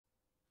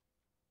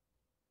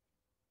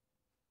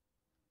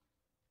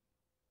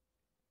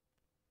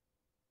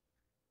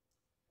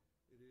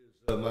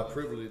My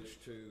privilege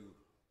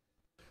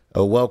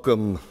to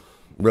welcome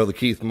Brother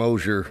Keith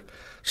Mosier,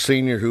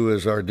 Sr., who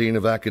is our Dean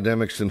of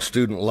Academics and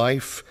Student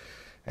Life,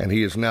 and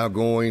he is now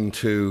going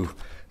to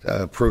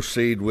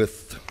proceed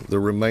with the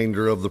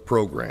remainder of the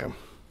program.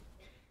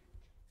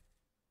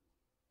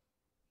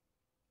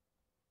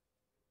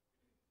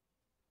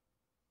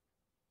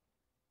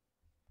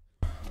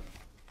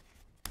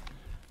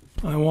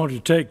 I want to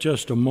take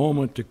just a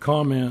moment to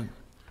comment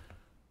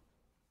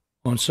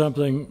on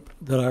something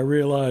that I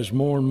realize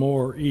more and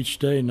more each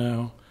day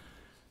now,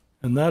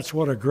 and that's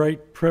what a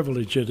great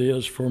privilege it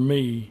is for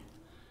me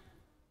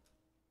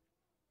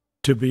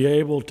to be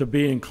able to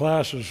be in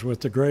classes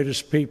with the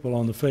greatest people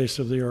on the face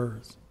of the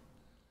earth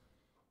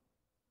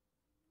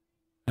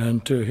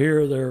and to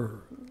hear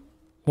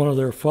one of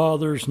their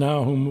fathers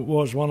now, who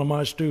was one of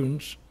my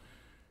students,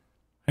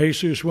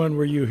 Jesus, when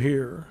were you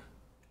here?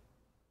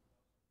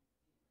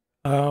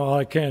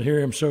 I can't hear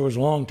him, so it was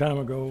a long time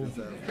ago.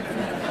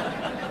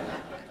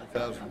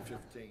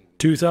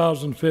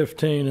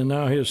 2015, and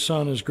now his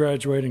son is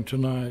graduating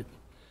tonight.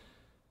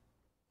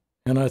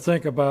 And I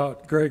think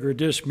about Gregory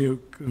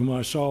Dismuke, whom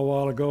I saw a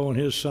while ago, and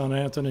his son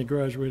Anthony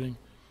graduating.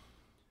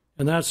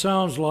 And that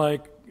sounds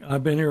like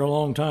I've been here a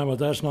long time, but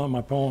that's not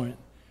my point.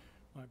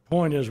 My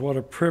point is what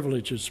a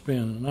privilege it's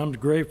been. And I'm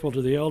grateful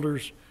to the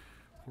elders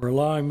for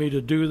allowing me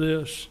to do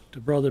this, to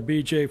Brother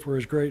BJ for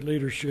his great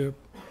leadership,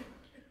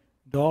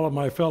 to all of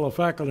my fellow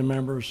faculty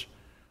members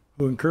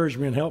who encouraged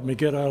me and helped me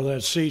get out of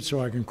that seat so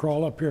I can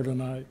crawl up here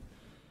tonight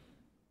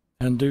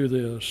and do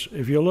this.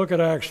 If you look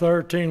at Acts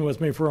 13 with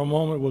me for a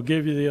moment, we'll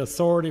give you the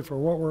authority for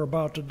what we're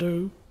about to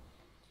do.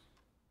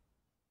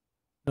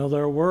 Now,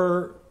 there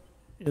were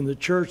in the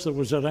church that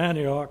was at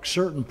Antioch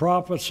certain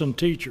prophets and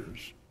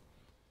teachers,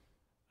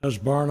 as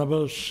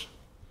Barnabas,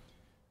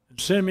 and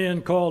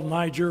Simeon called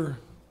Niger,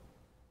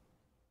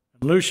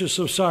 and Lucius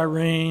of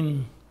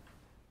Cyrene,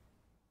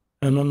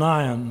 and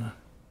Anian,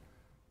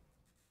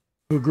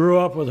 who grew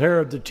up with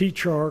Herod the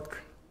Tetrarch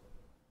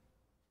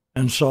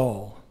and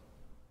Saul.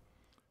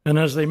 And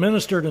as they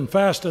ministered and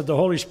fasted, the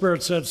Holy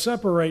Spirit said,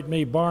 "Separate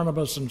me,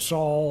 Barnabas and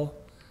Saul,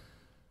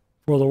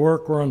 for the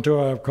work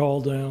whereunto I have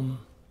called them."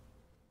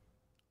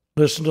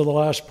 Listen to the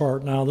last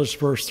part now, this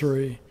verse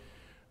 3.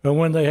 And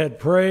when they had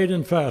prayed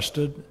and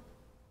fasted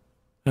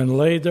and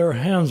laid their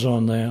hands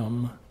on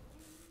them,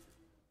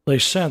 they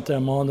sent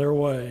them on their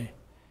way.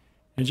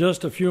 In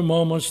just a few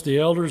moments, the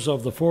elders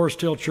of the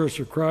Forest Hill Church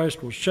of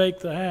Christ will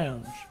shake the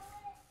hands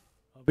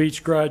of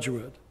each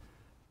graduate.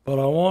 But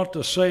I want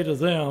to say to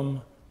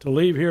them to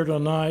leave here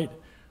tonight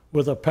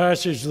with a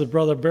passage that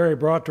Brother Barry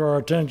brought to our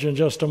attention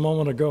just a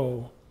moment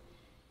ago.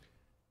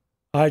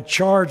 I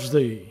charge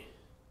thee.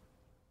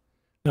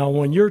 Now,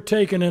 when you're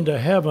taken into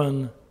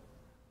heaven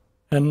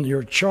and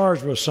you're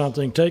charged with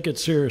something, take it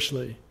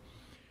seriously.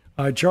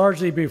 I charge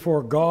thee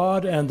before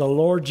God and the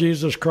Lord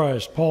Jesus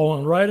Christ. Paul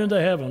went right into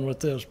heaven with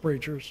this,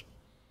 preachers.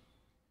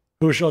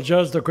 Who shall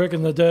judge the quick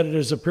and the dead at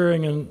his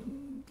appearing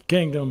in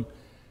kingdom.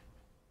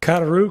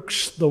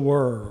 Katarooks the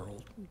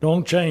world.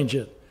 Don't change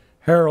it.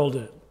 Herald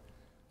it.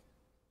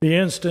 The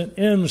instant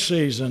in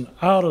season,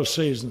 out of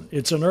season.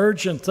 It's an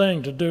urgent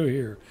thing to do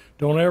here.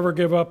 Don't ever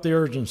give up the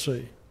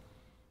urgency.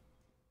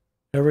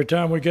 Every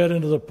time we get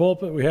into the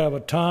pulpit, we have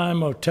a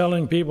time of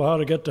telling people how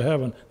to get to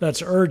heaven.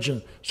 That's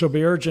urgent. So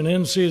be urgent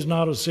in season,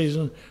 out of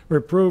season.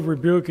 Reprove,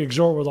 rebuke,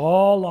 exhort with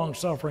all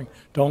long-suffering.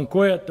 Don't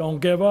quit. Don't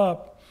give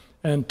up.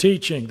 And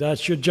teaching,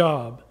 that's your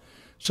job.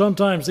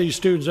 Sometimes these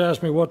students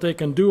ask me what they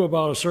can do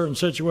about a certain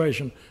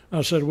situation.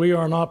 I said, we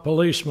are not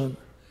policemen.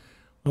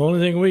 The only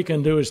thing we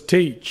can do is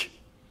teach.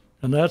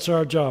 And that's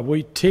our job.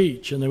 We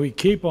teach, and then we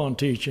keep on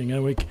teaching.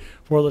 And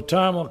for the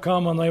time will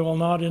come when they will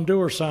not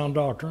endure sound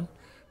doctrine,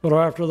 but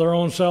after their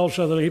own selves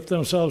shall they heap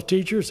themselves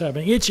teachers,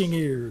 having itching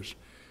ears,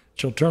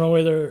 shall turn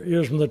away their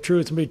ears from the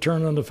truth and be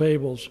turned unto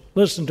fables.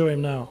 Listen to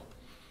him now.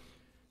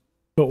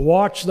 But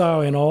watch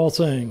thou in all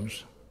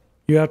things.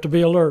 You have to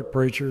be alert,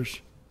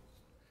 preachers.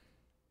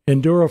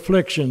 Endure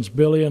afflictions.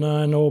 Billy and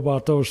I know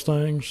about those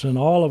things, and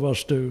all of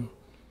us do.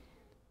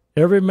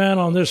 Every man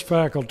on this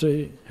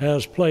faculty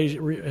has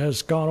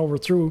gone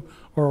through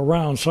or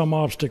around some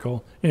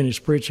obstacle in his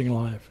preaching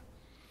life.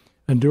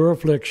 Endure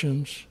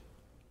afflictions.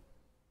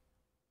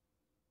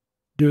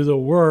 Do the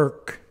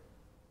work.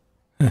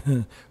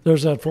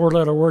 There's that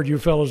four-letter word you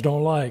fellows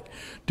don't like.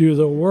 Do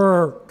the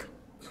work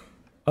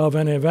of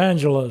an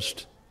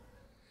evangelist.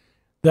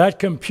 That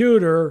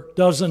computer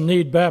doesn't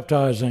need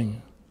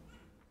baptizing.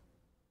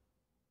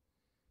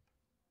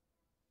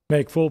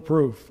 Make full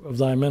proof of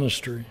thy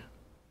ministry.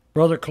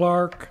 Brother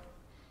Clark,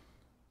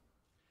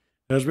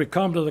 as we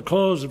come to the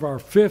close of our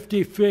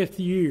 55th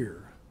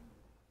year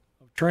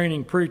of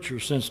training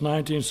preachers since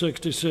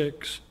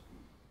 1966,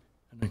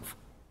 and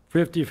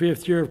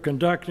 55th year of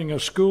conducting a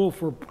school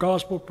for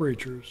gospel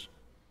preachers.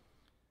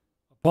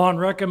 Upon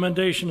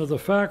recommendation of the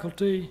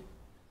faculty,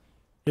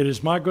 it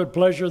is my good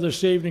pleasure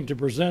this evening to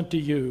present to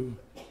you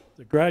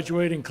the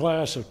graduating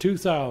class of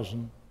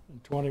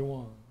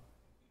 2021.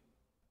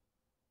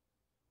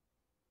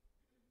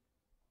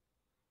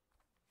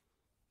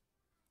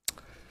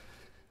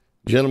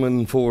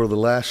 Gentlemen, for the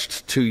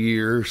last 2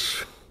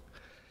 years,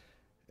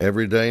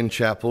 every day in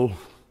chapel,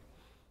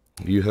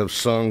 you have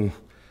sung,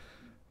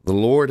 "The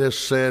Lord has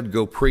said,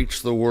 go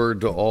preach the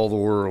word to all the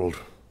world."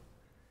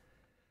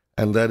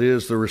 And that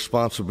is the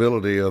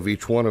responsibility of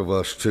each one of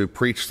us, to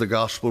preach the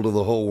gospel to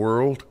the whole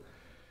world.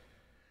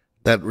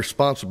 That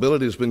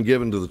responsibility has been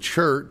given to the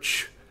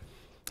church,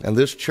 and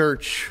this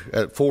church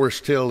at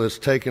Forest Hill has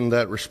taken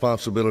that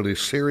responsibility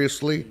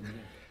seriously.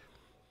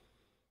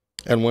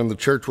 And when the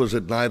church was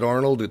at Knight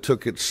Arnold, it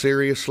took it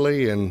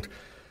seriously, and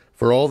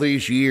for all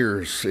these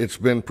years, it's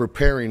been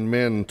preparing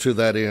men to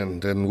that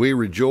end. And we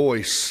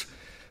rejoice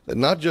that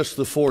not just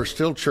the Forest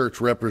Hill Church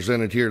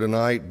represented here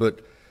tonight, but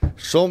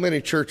so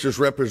many churches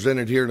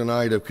represented here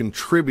tonight have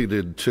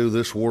contributed to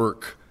this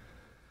work.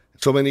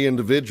 So many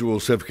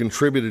individuals have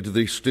contributed to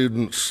these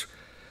students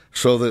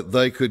so that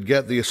they could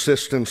get the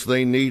assistance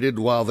they needed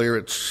while they're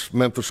at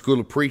Memphis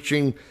School of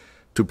Preaching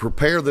to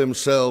prepare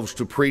themselves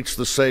to preach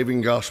the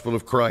saving gospel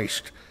of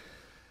Christ.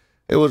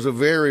 It was a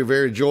very,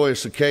 very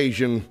joyous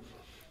occasion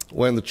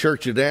when the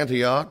church at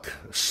Antioch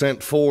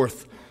sent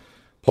forth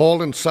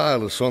Paul and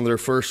Silas on their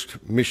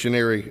first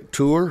missionary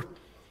tour.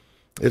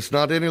 It's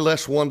not any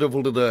less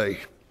wonderful today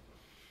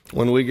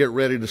when we get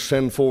ready to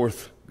send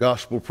forth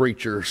gospel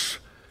preachers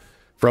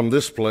from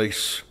this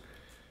place.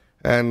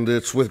 And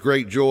it's with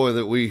great joy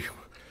that we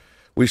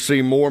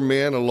see more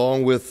men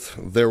along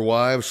with their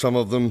wives, some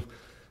of them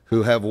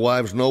who have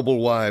wives, noble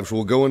wives,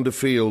 will go into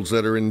fields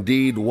that are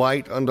indeed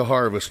white unto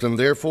harvest. And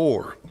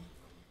therefore,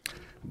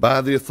 by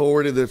the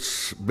authority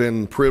that's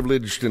been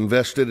privileged,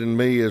 invested in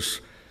me as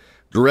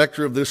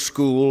director of this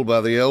school, by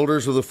the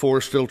elders of the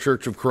Forest Hill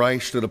Church of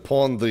Christ, and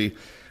upon the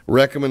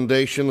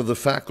recommendation of the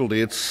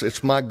faculty,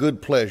 it's my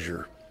good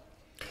pleasure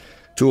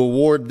to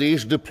award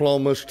these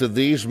diplomas to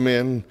these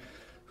men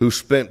who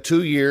spent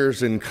 2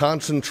 years in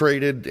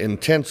concentrated,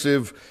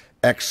 intensive,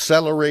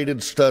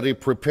 accelerated study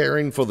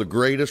preparing for the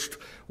greatest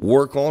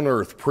work on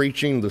earth,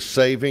 preaching the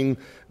saving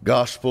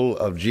gospel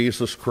of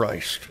Jesus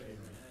Christ.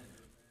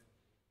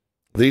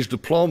 These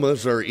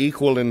diplomas are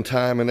equal in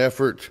time and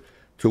effort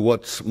to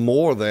what's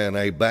more than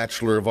a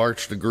Bachelor of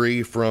Arts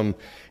degree from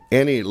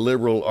any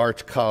liberal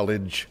arts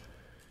college.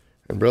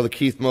 And Brother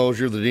Keith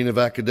Mosier, the Dean of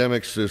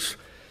Academics, is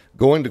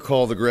going to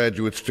call the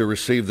graduates to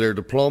receive their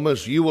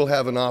diplomas. You will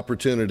have an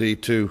opportunity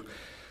to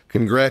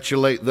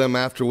congratulate them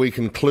after we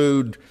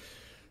conclude.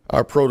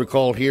 Our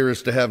protocol here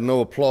is to have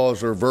no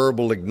applause or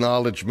verbal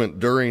acknowledgement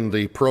during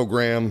the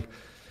program,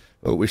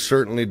 but we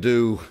certainly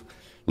do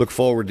look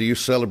forward to you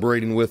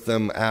celebrating with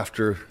them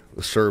after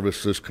the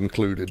service is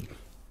concluded.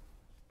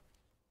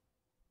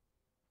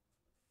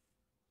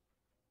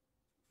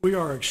 We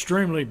are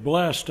extremely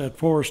blessed at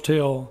Forest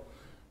Hill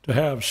to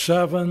have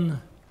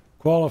 7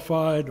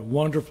 qualified,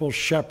 wonderful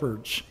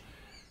shepherds.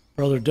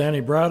 Brother Danny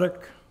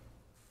Braddock,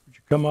 would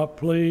you come up,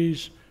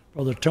 please?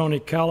 Brother Tony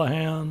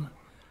Callahan,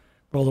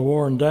 Brother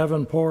Warren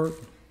Davenport,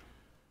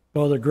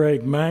 Brother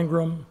Greg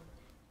Mangrum,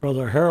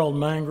 Brother Harold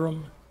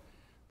Mangrum,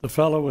 the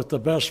fellow with the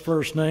best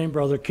first name,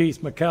 Brother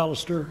Keith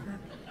McAllister,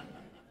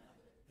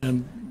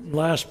 and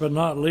last but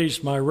not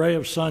least, my ray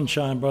of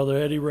sunshine, Brother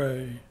Eddie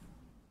Ray.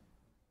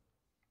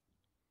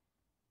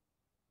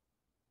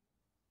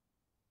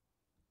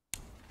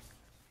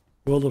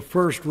 Will the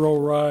first row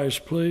rise,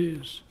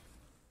 please?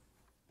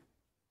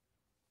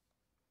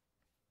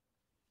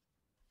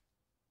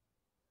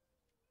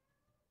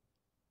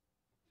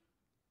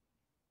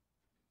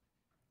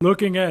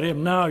 Looking at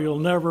him now, you'll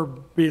never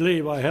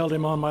believe I held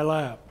him on my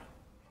lap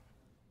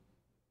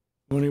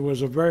when he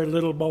was a very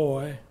little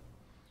boy,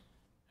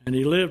 and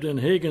he lived in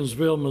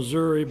Higginsville,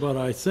 Missouri, but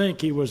I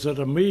think he was at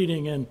a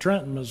meeting in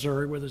Trenton,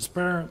 Missouri with his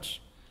parents.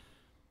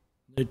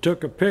 They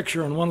took a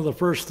picture, and one of the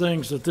first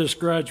things that this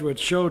graduate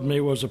showed me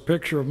was a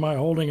picture of my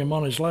holding him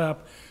on his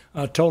lap.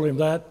 I told him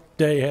that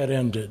day had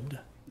ended.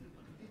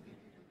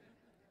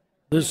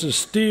 This is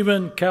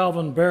Stephen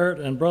Calvin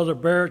Barrett, and Brother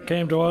Barrett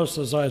came to us,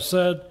 as I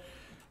said,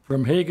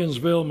 from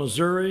Higginsville,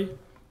 Missouri.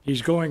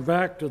 He's going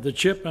back to the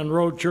Chipman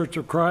Road Church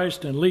of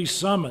Christ in Lee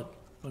Summit,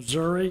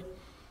 Missouri.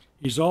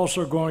 He's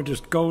also going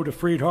to go to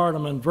Freed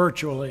Hardeman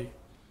virtually.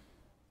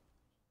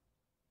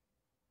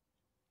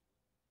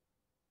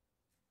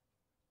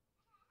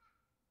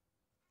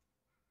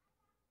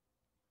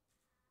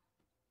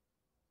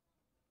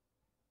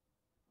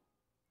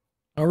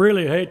 I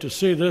really hate to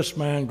see this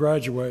man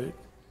graduate.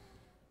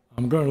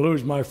 I'm going to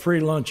lose my free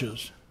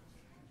lunches.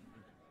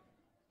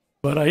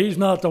 But he's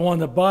not the one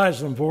that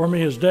buys them for me,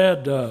 his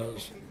dad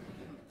does.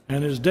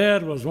 And his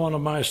dad was one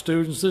of my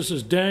students. This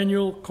is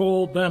Daniel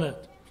Cole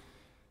Bennett.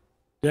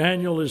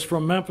 Daniel is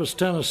from Memphis,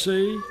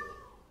 Tennessee.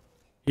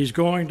 He's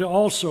going to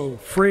also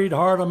Freed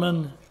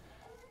Hardeman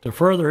to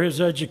further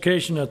his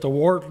education at the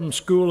Wharton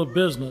School of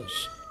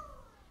Business.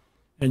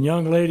 And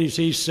young ladies,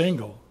 he's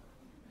single.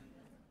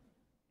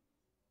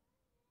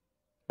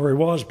 Or he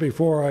was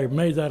before I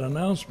made that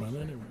announcement,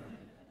 anyway.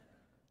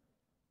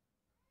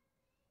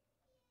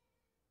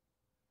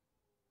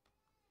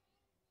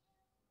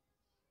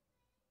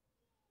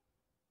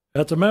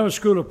 At the Memphis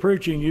School of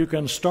Preaching, you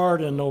can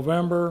start in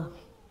November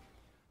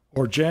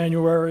or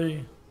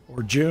January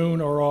or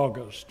June or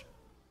August.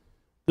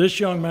 This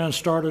young man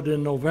started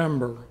in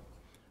November,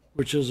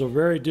 which is a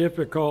very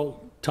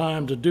difficult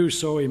time to do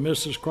so. He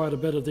misses quite a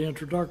bit of the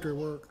introductory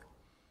work.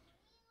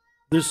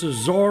 This is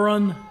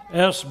Zoran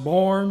S.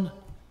 Bourne.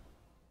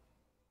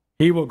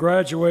 He will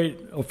graduate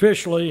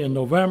officially in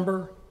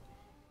November,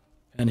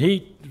 and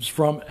he is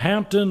from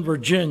Hampton,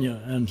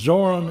 Virginia. And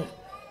Zoran,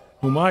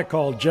 whom I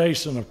call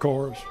Jason, of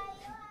course,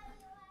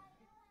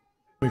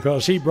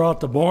 because he brought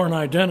the Bourne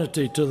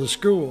identity to the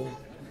school,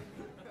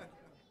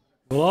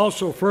 will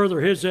also further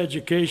his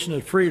education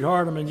at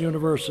Freed-Hardeman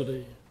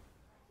University.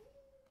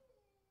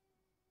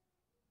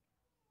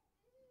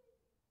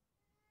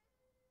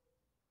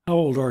 How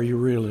old are you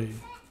really?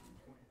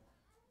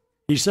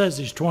 He says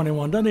he's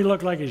 21. Doesn't he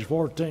look like he's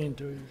 14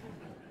 to you?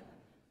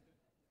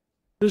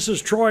 This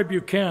is Troy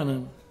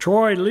Buchanan,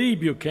 Troy Lee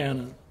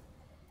Buchanan.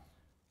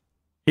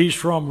 He's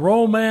from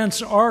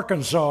Romance,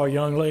 Arkansas,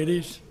 young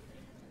ladies.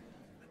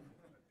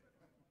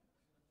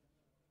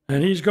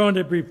 And he's going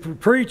to be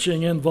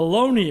preaching in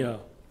Valonia,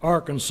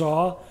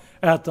 Arkansas,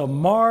 at the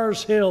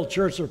Mars Hill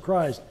Church of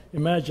Christ.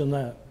 Imagine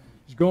that.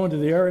 He's going to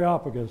the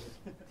Areopagus.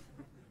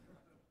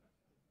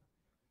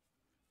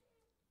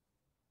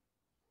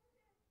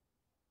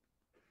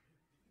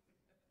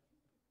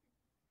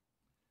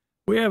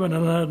 We haven't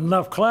had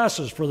enough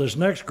classes for this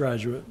next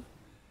graduate.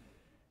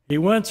 He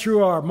went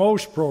through our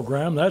MOST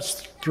program,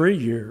 that's 3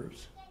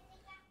 years.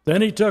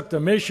 Then he took the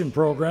mission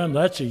program,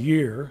 that's a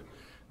year.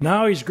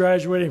 Now he's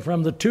graduating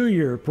from the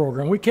 2-year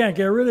program. We can't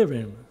get rid of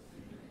him.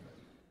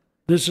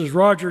 This is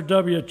Roger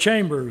W.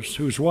 Chambers,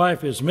 whose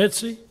wife is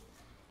Mitzi.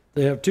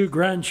 They have 2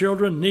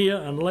 grandchildren, Nia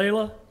and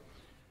Layla.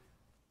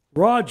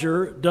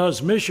 Roger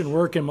does mission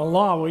work in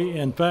Malawi.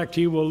 In fact,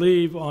 he will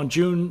leave on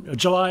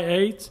July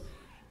 8th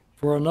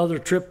for another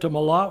trip to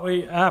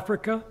Malawi,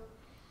 Africa.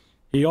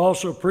 He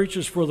also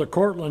preaches for the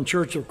Cortland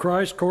Church of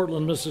Christ,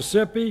 Cortland,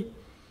 Mississippi.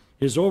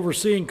 His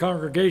overseeing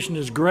congregation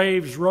is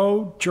Graves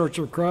Road Church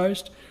of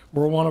Christ,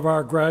 where one of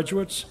our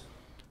graduates,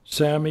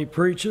 Sammy,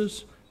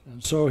 preaches.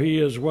 And so he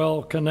is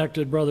well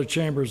connected, Brother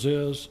Chambers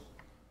is.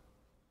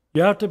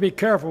 You have to be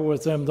careful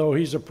with him, though.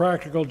 He's a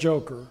practical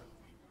joker.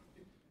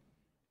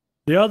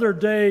 The other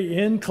day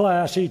in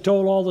class, he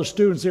told all the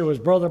students it was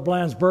Brother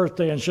Bland's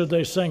birthday, and should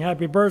they sing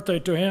happy birthday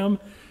to him?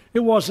 It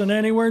wasn't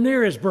anywhere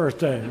near his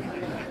birthday.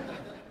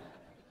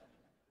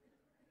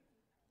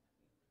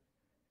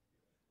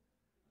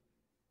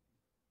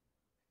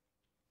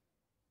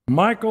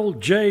 Michael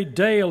J.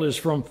 Dale is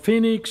from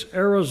Phoenix,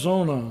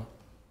 Arizona.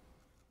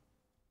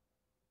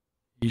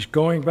 He's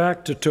going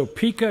back to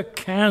Topeka,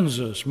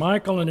 Kansas.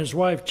 Michael and his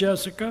wife,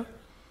 Jessica,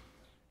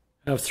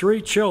 have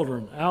 3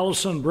 children,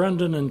 Allison,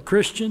 Brendan, and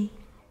Christian.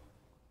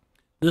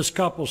 This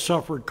couple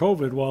suffered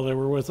COVID while they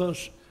were with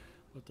us,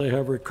 but they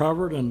have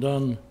recovered and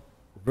done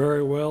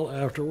very well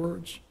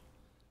afterwards.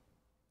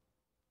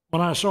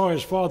 When I saw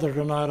his father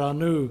tonight, I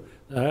knew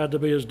that had to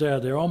be his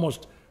dad. They're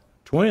almost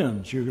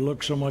twins. You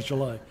look so much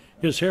alike.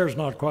 His hair's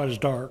not quite as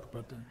dark,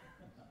 but...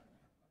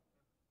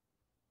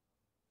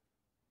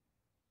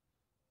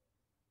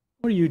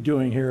 What are you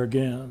doing here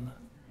again?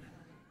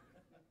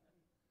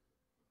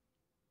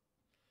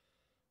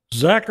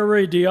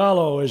 Zachary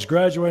Diallo is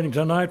graduating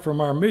tonight from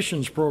our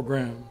missions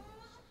program.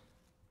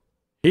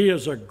 He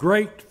is a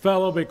great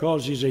fellow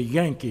because he's a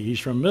Yankee. He's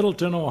from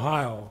Middleton,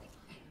 Ohio.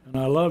 And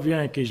I love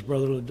Yankees,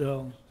 Brother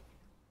Liddell.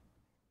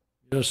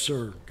 Yes,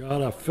 sir.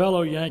 Got a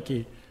fellow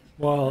Yankee.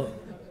 Well,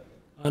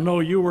 I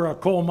know you were a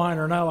coal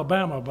miner in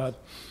Alabama, but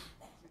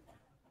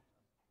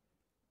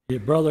your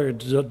brother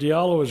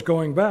Diallo is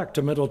going back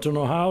to Middleton,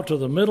 Ohio, to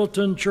the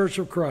Middleton Church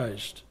of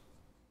Christ.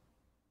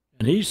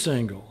 And he's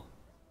single.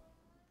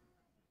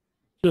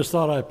 Just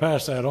thought I'd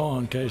pass that on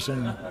in case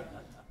anyone...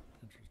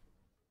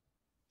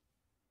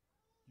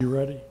 You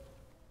ready?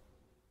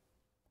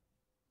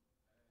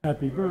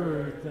 Happy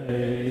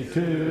birthday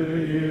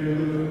to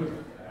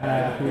you.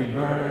 Happy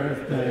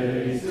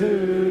birthday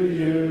to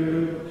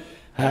you.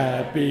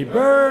 Happy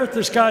birthday.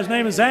 This guy's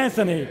name is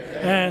Anthony.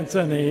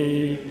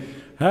 Anthony.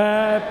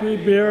 Happy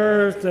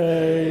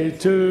birthday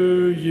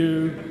to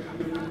you.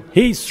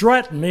 He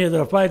threatened me that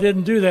if I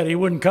didn't do that, he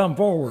wouldn't come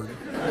forward.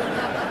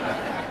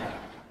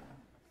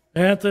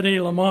 Anthony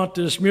Lamont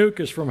Dismuke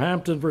is from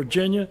Hampton,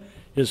 Virginia.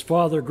 His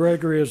father,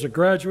 Gregory, is a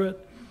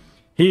graduate.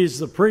 He's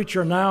the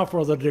preacher now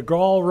for the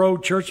DeGaulle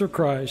Road Church of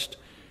Christ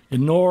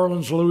in New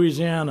Orleans,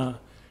 Louisiana,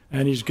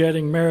 and he's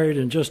getting married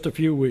in just a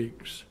few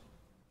weeks.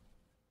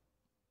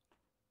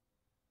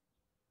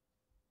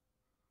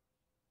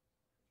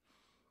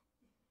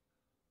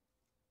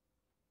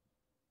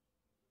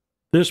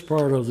 This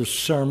part of the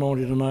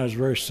ceremony tonight is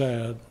very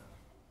sad.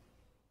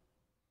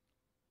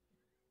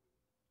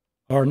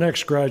 Our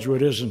next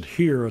graduate isn't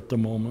here at the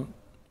moment.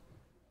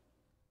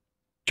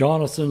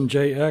 Jonathan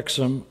J.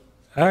 Exum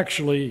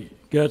actually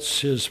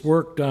gets his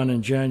work done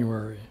in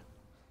January.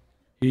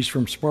 He's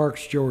from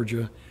Sparks,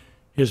 Georgia.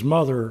 His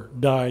mother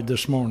died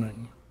this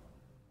morning.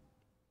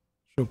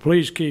 So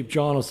please keep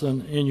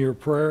Jonathan in your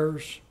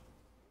prayers.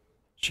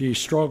 She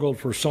struggled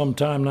for some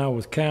time now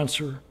with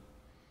cancer.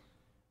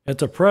 At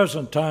the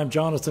present time,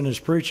 Jonathan is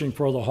preaching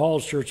for the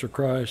Halls Church of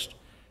Christ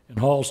in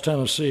Halls,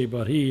 Tennessee,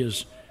 but he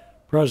is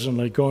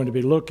presently going to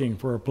be looking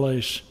for a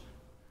place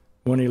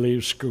when he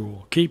leaves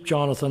school. Keep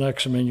Jonathan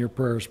Exum in your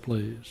prayers,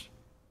 please.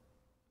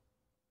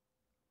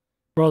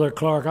 Brother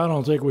Clark, I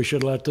don't think we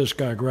should let this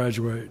guy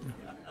graduate.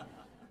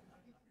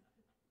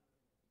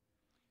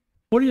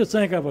 What do you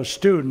think of a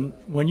student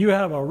when you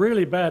have a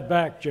really bad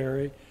back,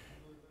 Jerry,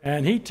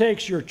 and he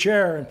takes your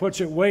chair and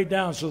puts it way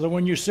down so that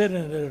when you sit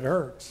in it, it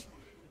hurts?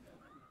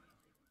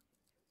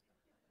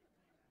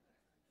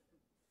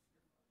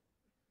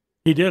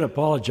 He did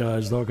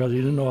apologize, though, because he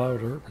didn't know how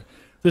it hurt.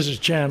 This is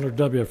Chandler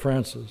W.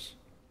 Francis.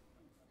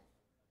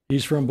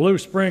 He's from Blue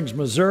Springs,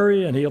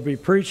 Missouri, and he'll be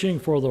preaching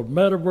for the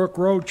Meadowbrook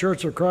Road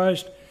Church of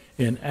Christ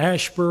in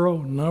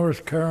Asheboro,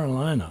 North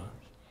Carolina.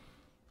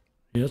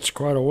 It's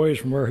quite a ways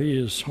from where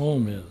his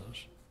home is.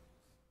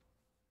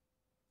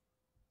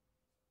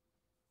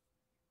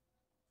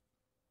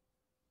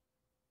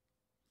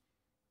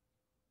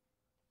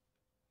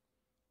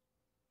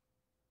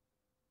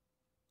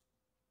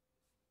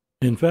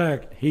 In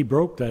fact, he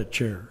broke that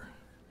chair.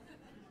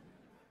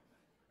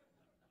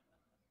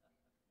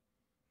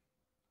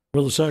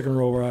 Will the second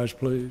row rise,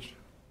 please?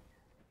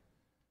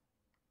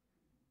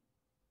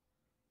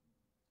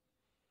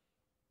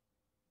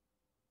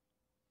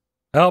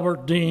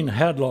 Albert Dean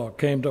Hadlock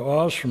came to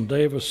us from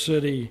Davis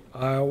City,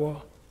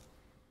 Iowa.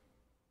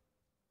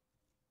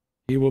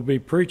 He will be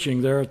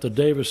preaching there at the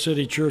Davis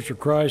City Church of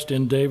Christ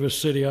in Davis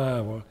City,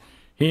 Iowa.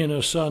 He and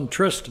his son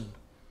Tristan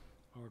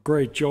are a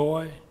great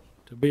joy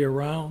to be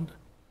around.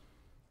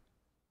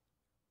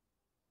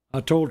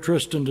 I told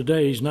Tristan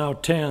today, he's now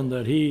 10,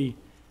 that he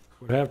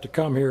would have to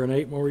come here in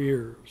 8 more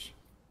years.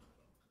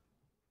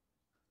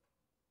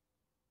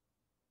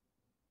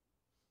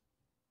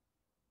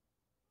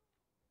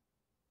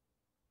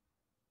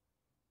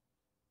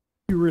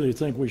 You really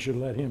think we should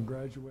let him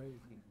graduate?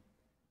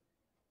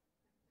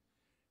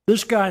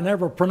 This guy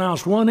never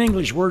pronounced one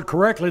English word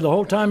correctly the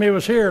whole time he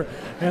was here,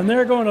 and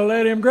they're going to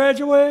let him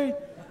graduate?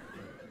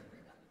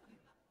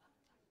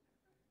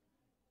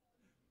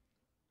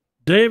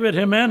 David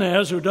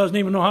Jimenez, who doesn't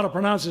even know how to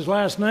pronounce his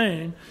last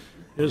name,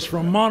 is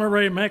from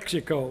Monterrey,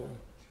 Mexico.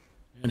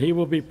 And he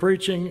will be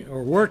preaching,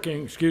 or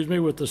working,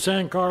 with the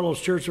San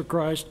Carlos Church of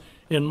Christ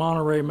in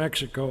Monterrey,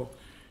 Mexico.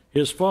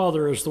 His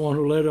father is the one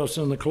who led us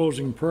in the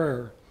closing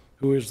prayer,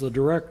 who is the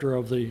director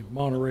of the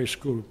Monterey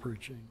School of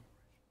Preaching.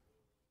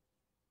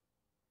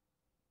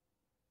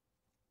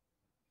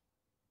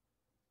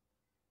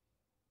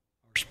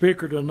 Our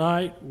speaker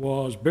tonight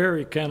was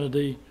Barry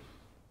Kennedy.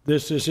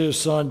 This is his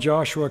son,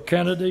 Joshua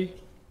Kennedy,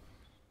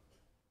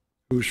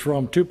 who's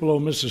from Tupelo,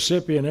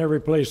 Mississippi, and every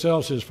place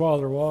else his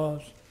father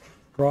was,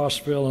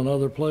 Crossville and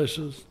other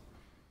places.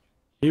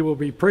 He will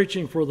be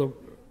preaching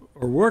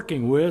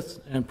working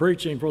with and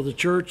preaching for the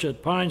church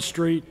at Pine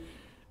Street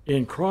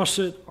in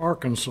Crossett,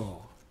 Arkansas.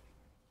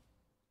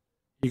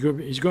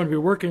 He's going to be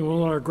working with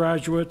one of our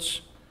graduates,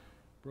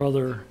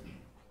 Brother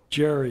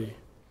Jerry,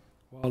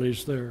 while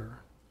he's there.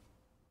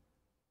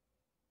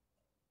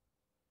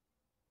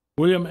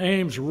 William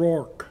Ames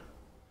Rourke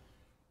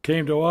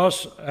came to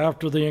us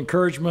after the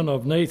encouragement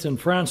of Nathan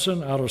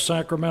Franson out of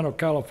Sacramento,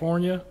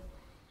 California.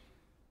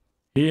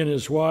 He and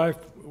his wife,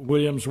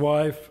 William's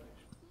wife,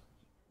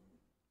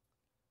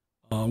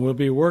 will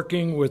be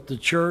working with the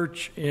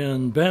church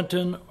in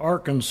Benton,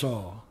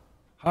 Arkansas,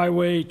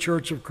 Highway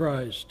Church of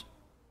Christ.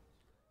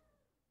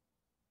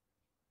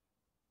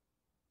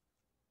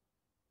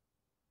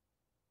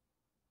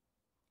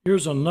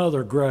 Here's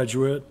another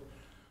graduate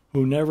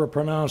who never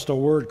pronounced a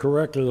word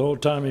correctly the whole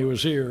time he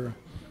was here.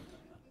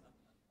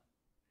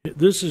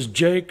 This is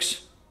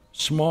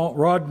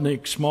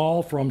Rodney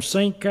Small from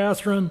St.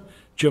 Catherine,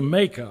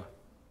 Jamaica.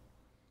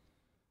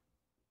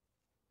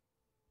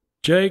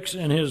 Jakes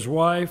and his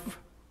wife,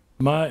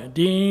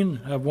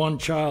 Dean, have one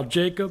child,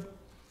 Jacob.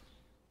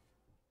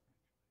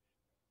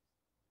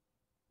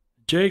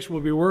 Jakes will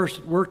be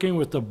working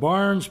with the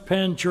Barnes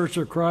Penn Church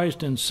of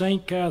Christ in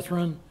St.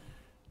 Catherine,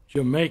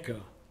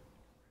 Jamaica.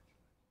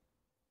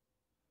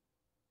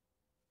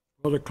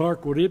 Brother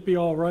Clark, would it be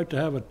all right to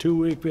have a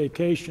 2-week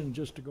vacation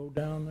just to go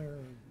down there?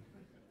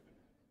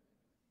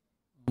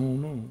 Oh,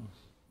 no.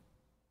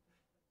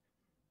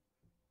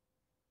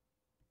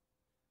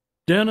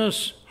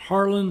 Dennis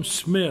Harlan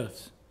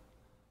Smith.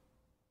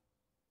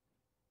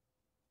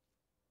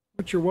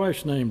 What's your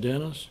wife's name,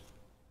 Dennis?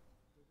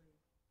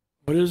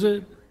 What is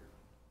it?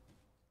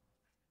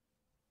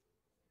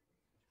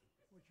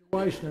 What's your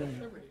wife's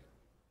name?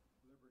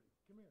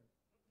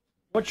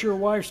 What's your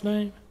wife's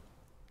name?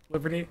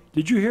 Liberty.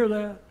 Did you hear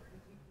that?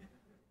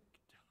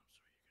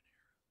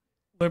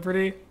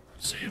 Liberty.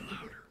 Say it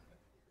louder.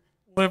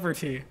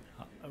 Liberty.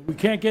 We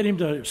can't get him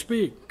to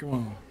speak. Come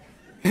on.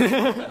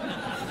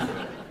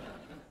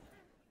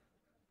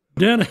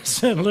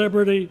 Dennis and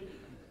Liberty.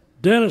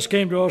 Dennis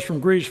came to us from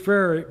Greers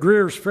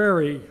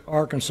Ferry,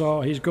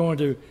 Arkansas. He's going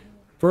to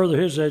further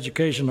his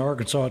education at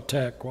Arkansas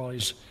Tech while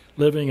he's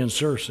living in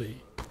Searcy.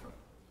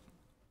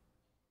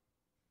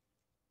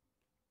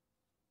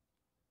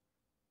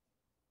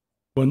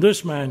 When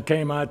this man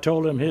came, I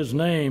told him his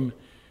name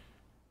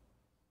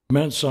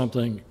meant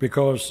something,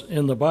 because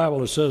in the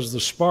Bible it says the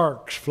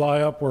sparks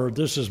fly upward.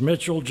 This is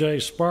Mitchell J.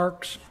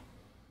 Sparks.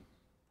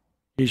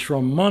 He's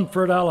from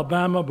Munford,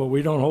 Alabama, but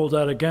we don't hold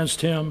that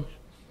against him.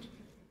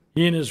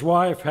 He and his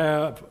wife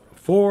have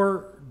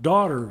 4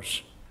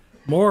 daughters,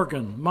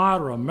 Morgan,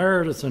 Madra,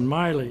 Meredith, and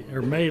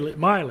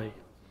Miley.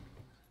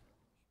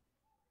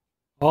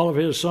 All of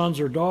his sons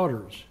are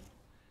daughters.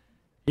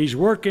 He's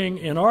working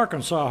in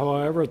Arkansas,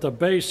 however, at the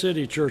Bay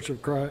Church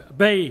of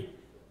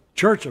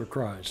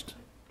Christ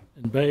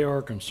in Bay,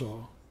 Arkansas.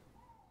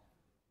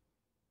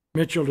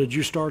 Mitchell, did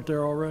you start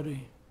there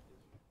already?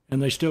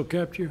 And they still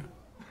kept you?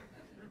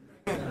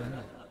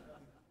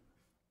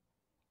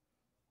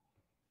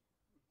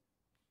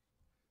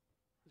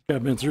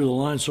 I've been through the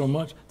line so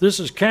much. This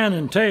is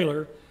Cannon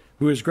Taylor,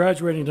 who is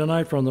graduating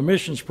tonight from the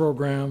missions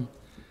program.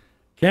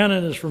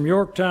 Cannon is from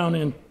Yorktown,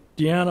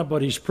 Indiana,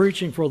 but he's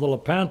preaching for the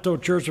Lepanto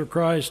Church of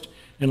Christ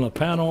in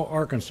Lepanto,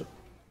 Arkansas.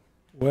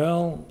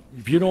 Well,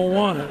 if you don't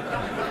want it.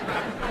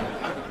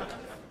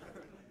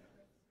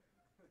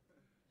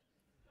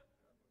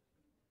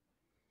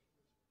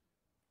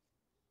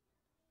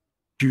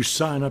 Did you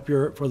sign up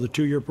for the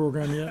 2-year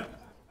program yet?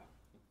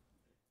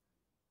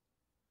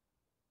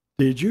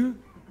 Did you?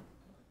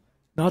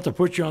 Not to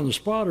put you on the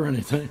spot or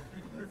anything.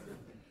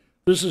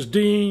 This is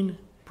Dean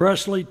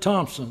Presley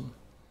Thompson,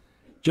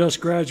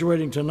 just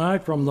graduating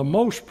tonight from the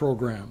MOST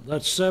program.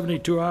 That's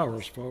 72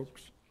 hours,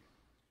 folks.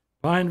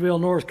 Pineville,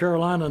 North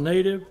Carolina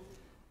native.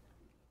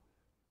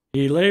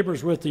 He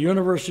labors with the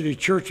University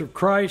Church of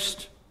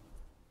Christ.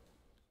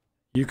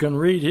 You can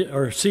read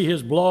or see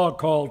his blog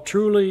called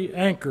Truly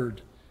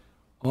Anchored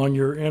on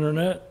your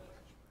internet.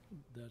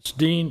 That's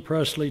Dean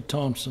Presley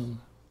Thompson.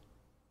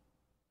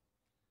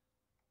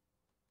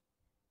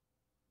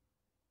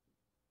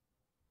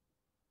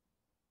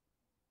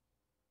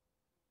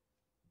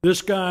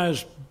 This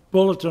guy's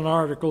bulletin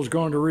article is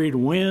going to read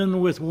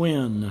Win with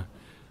Win.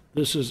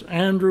 This is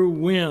Andrew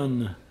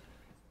Wynn,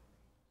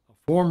 a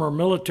former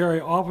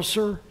military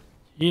officer.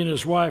 He and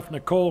his wife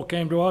Nicole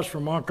came to us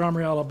from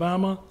Montgomery,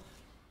 Alabama.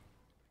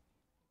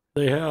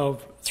 They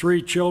have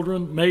 3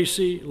 children,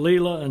 Macy,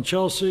 Leela, and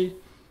Chelsea,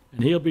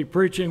 and he'll be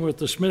preaching with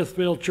the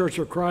Smithville Church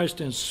of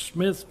Christ in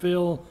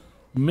Smithville,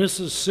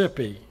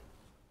 Mississippi.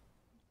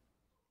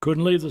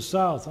 Couldn't leave the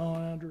South, huh,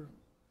 Andrew?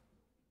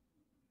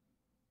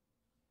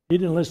 He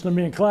didn't listen to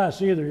me in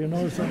class either, you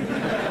know something?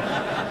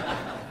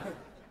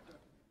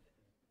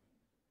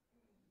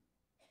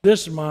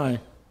 This is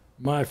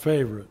my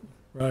favorite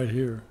right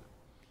here,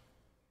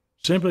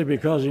 simply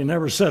because he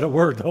never said a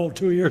word the whole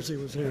 2 years he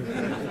was here.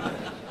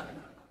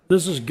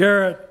 This is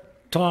Garrett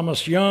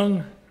Thomas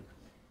Young.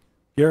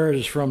 Garrett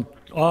is from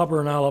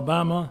Auburn,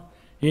 Alabama.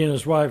 He and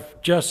his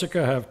wife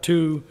Jessica have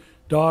 2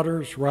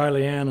 daughters,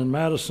 Riley Ann and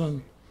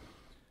Madison.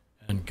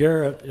 And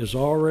Garrett is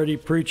already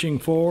preaching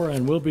for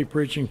and will be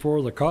preaching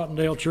for the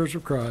Cottondale Church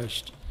of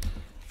Christ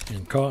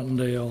in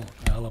Cottondale,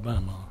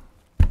 Alabama.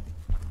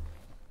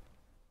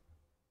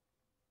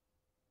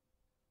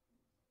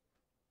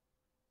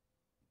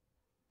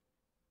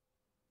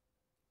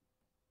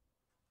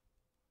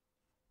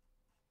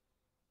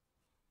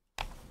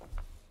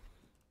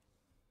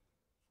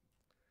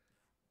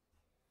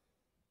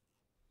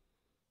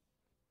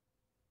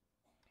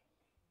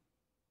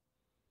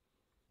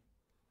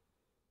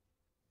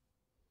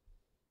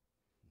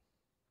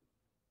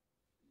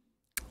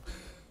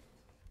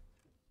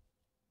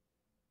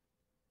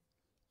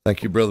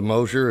 Thank you, Brother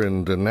Mosier.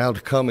 And now to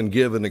come and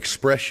give an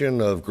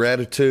expression of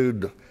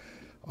gratitude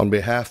on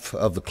behalf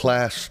of the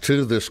class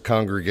to this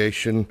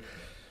congregation,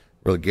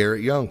 Brother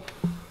Garrett Young.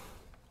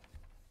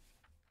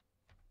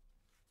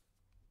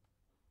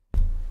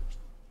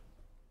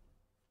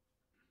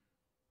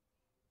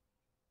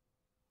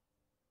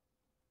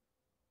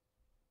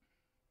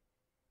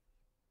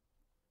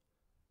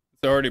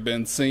 It's already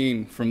been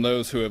seen from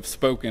those who have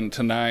spoken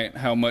tonight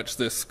how much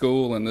this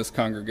school and this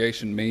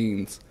congregation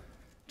means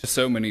to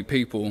so many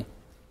people.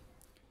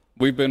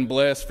 We've been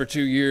blessed for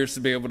 2 years to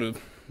be able to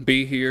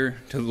be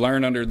here, to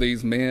learn under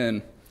these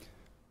men,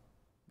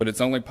 but it's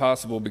only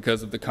possible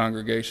because of the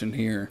congregation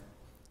here.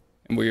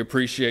 And we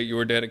appreciate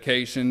your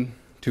dedication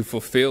to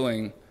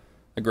fulfilling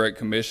the Great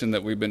Commission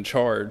that we've been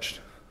charged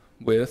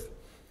with.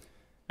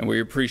 And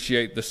we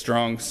appreciate the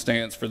strong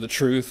stance for the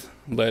truth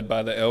led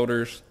by the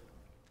elders.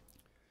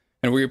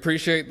 And we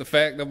appreciate the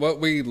fact that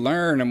what we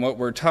learn and what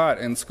we're taught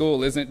in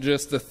school isn't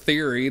just the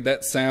theory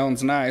that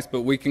sounds nice,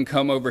 but we can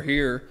come over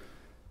here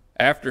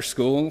after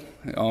school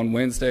on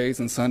Wednesdays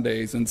and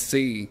Sundays and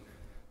see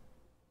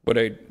what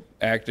an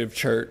active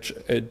church,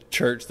 a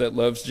church that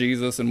loves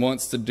Jesus and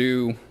wants to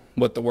do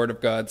what the Word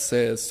of God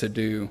says to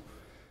do.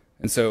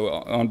 And so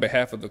on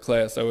behalf of the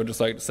class, I would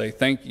just like to say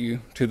thank you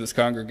to this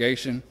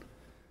congregation.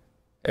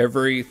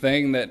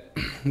 Everything that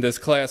this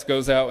class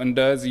goes out and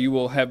does, you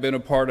will have been a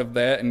part of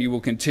that, and you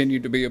will continue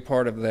to be a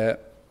part of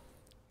that,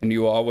 and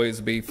you will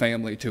always be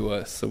family to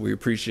us. So we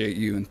appreciate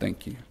you and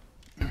thank you.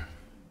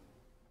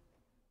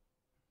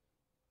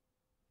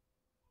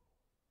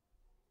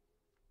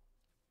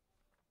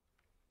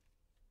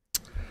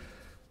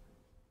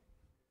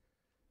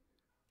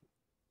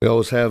 We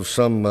always have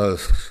some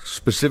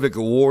specific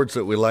awards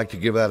that we like to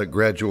give out at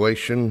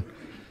graduation.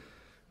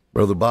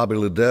 Brother Bobby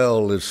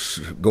Liddell is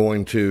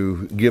going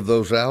to give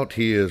those out.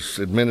 He is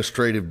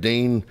administrative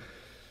dean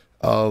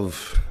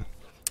of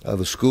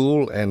the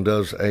school and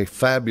does a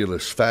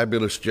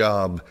fabulous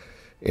job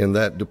in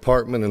that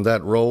department and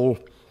that role.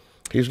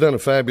 He's done a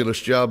fabulous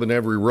job in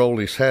every role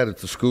he's had at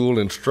the school: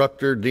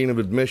 instructor, dean of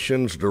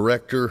admissions,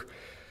 director,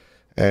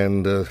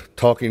 and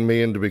talking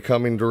me into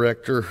becoming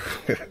director,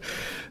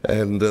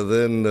 and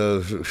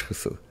then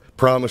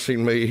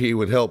promising me he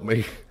would help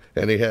me,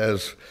 and he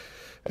has,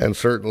 and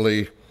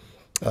certainly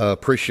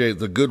appreciate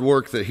the good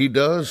work that he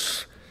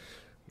does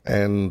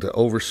and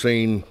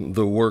overseeing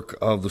the work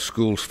of the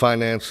school's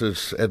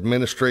finances.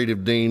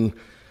 Administrative Dean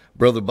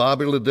Brother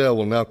Bobby Liddell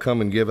will now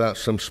come and give out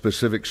some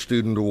specific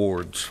student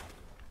awards.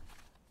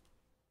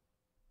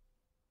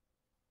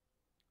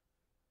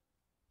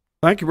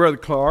 Thank you, Brother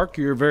Clark.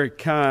 You're very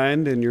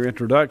kind in your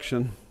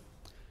introduction.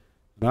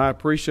 And I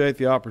appreciate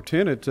the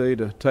opportunity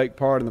to take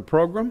part in the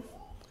program,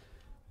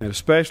 and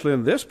especially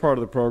in this part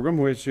of the program,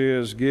 which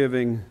is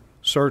giving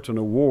certain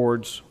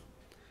awards.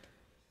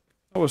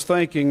 I was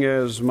thinking,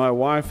 as my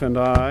wife and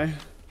I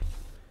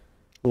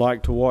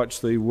like to watch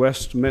the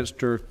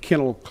Westminster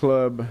Kennel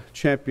Club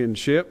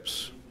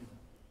Championships,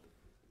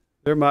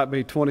 there might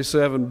be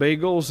 27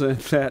 beagles in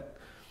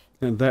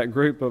that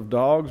group of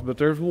dogs, but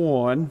there's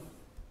one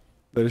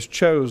that is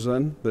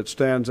chosen that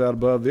stands out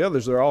above the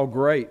others. They're all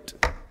great.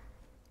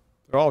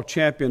 They're all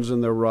champions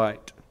in their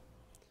right.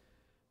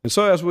 And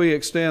so as we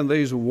extend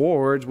these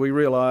awards, we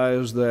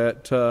realize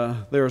that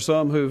there are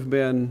some who've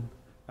been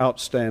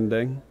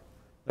outstanding.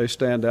 They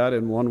stand out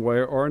in one way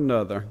or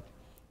another,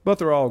 but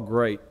they're all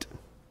great.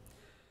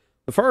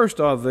 The first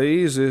of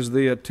these is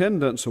the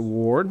Attendance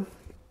Award.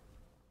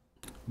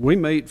 We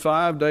meet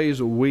 5 days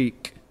a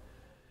week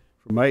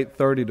from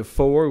 8:30 to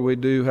 4. We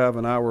do have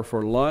an hour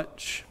for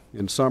lunch.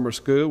 In summer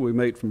school, we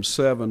meet from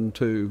 7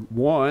 to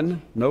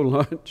 1, no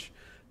lunch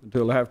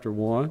until after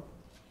 1.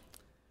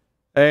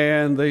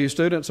 And the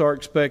students are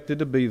expected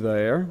to be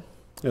there,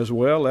 as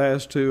well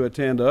as to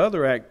attend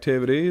other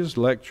activities,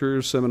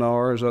 lectures,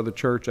 seminars, other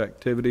church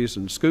activities,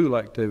 and school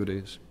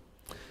activities.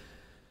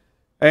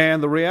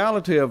 And the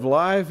reality of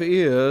life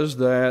is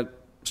that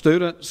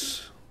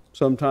students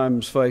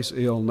sometimes face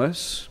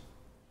illness.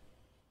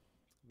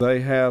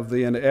 They have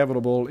the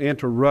inevitable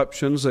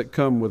interruptions that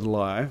come with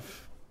life.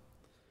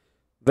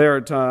 There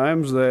are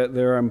times that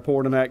there are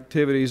important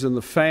activities in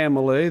the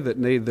family that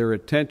need their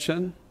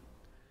attention.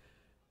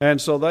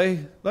 And so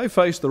they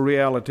face the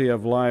reality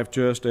of life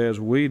just as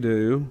we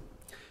do.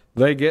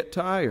 They get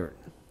tired.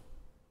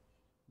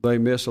 They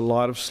miss a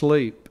lot of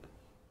sleep.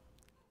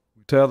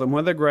 We tell them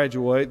when they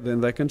graduate, then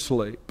they can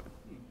sleep.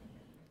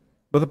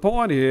 But the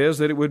point is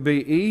that it would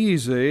be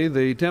easy,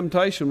 the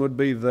temptation would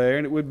be there,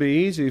 and it would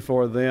be easy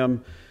for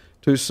them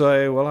to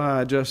say, well,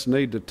 I just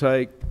need to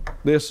take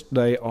this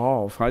day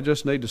off. I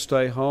just need to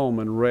stay home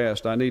and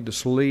rest. I need to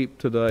sleep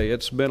today.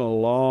 It's been a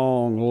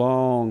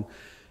long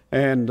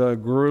and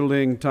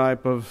grueling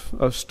type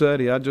of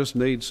study. I just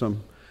need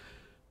some.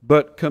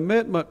 But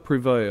commitment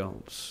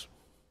prevails.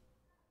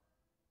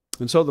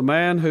 And so the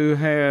man who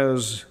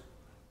has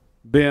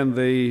been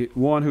the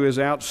one who is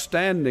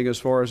outstanding as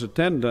far as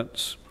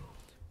attendance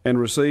and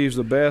receives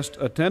the Best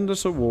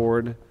Attendance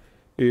Award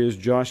is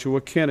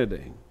Joshua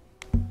Kennedy.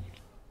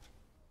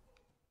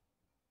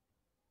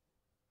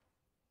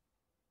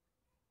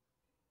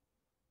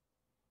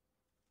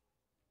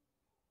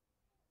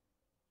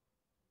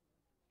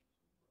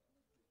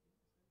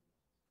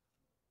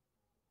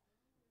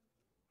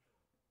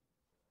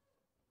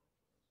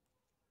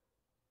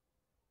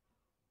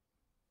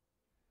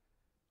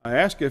 I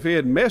asked if he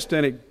had missed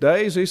any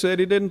days. He said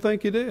he didn't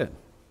think he did.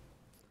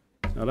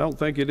 I don't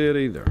think he did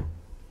either.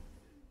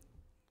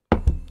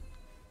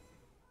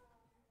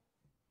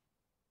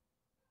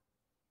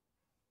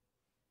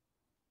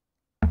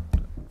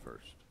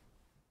 First.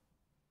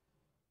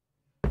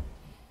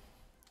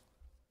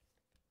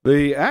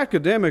 The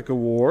academic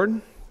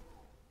award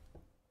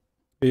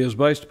is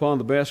based upon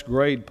the best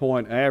grade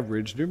point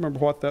average. Do you remember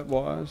what that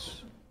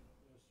was?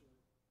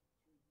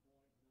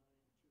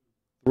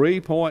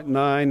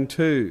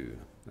 3.92.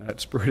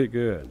 That's pretty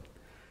good.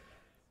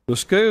 The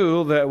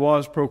school that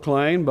was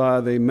proclaimed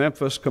by the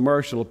Memphis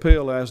Commercial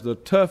Appeal as the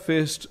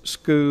toughest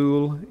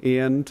school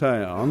in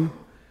town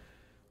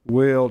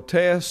will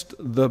test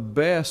the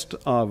best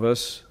of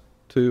us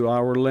to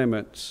our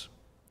limits.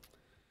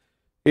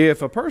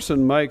 If a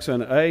person makes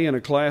an A in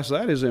a class,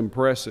 that is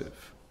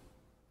impressive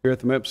here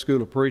at the Memphis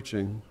School of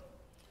Preaching,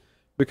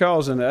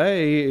 because an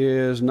A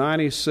is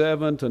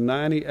 97 to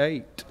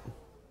 98.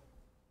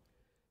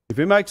 If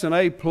he makes an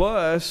A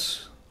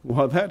plus,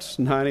 well, that's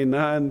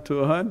 99 to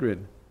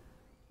 100.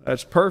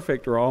 That's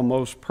perfect or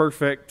almost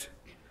perfect.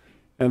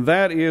 And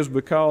that is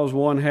because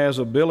one has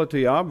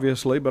ability,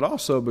 obviously, but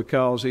also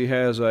because he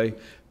has a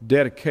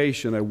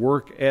dedication, a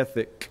work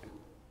ethic.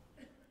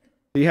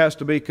 He has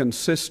to be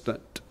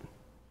consistent.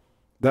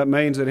 That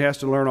means that he has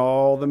to learn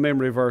all the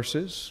memory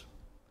verses.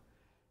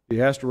 He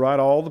has to write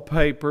all the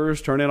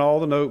papers, turn in all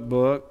the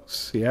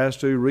notebooks. He has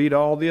to read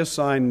all the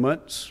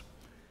assignments.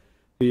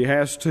 He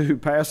has to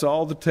pass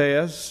all the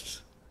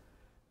tests.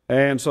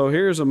 And so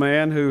here's a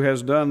man who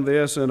has done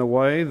this in a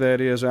way that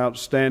is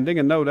outstanding,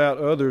 and no doubt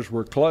others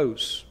were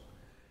close,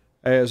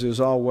 as is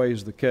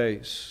always the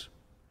case.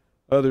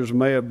 Others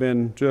may have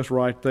been just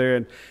right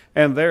there,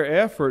 and their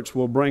efforts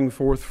will bring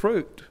forth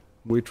fruit.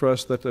 We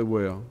trust that they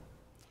will.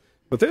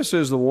 But this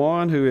is the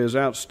one who is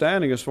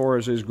outstanding as far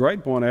as his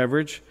grade point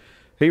average.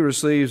 He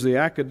receives the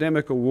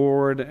academic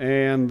award,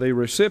 and the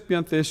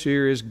recipient this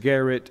year is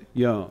Garrett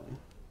Young.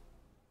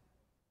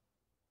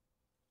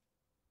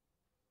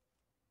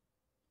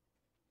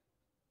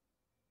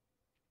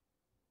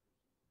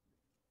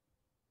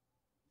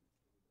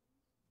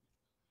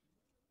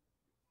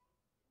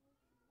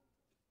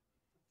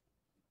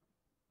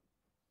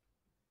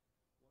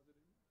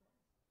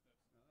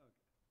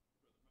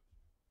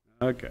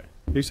 Okay.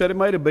 He said it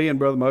made a B in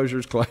Brother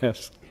Mosier's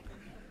class.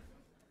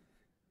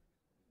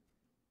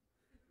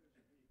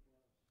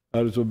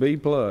 That is a B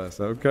plus.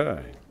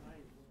 Okay.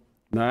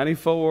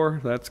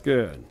 94. That's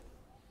good.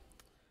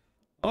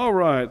 All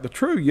right. The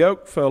True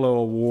Yoke Fellow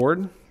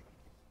Award.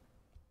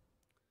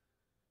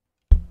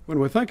 When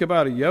we think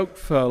about a yoke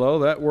fellow,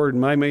 that word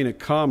may mean a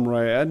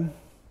comrade,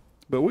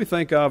 but we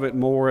think of it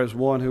more as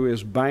one who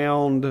is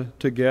bound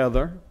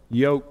together,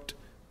 yoked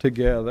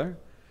together,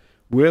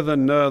 with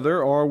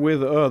another or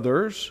with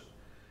others,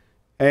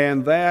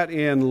 and that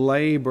in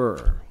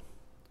labor.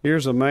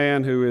 Here's a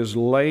man who is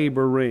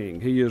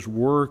laboring. He is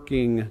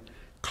working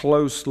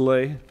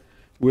closely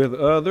with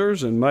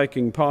others and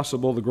making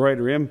possible the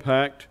greater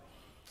impact.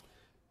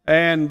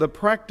 And the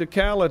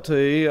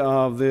practicality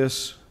of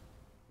this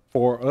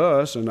for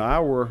us and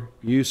our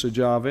usage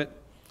of it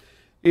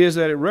is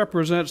that it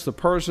represents the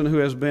person who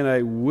has been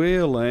a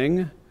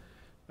willing,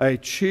 a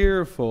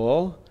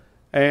cheerful,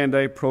 and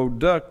a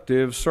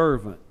productive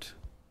servant.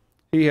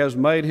 He has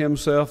made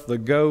himself the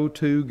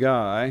go-to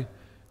guy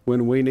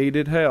when we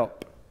needed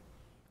help.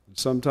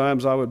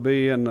 Sometimes I would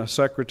be in the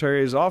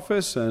secretary's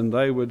office and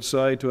they would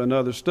say to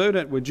another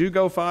student, "Would you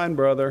go find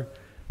brother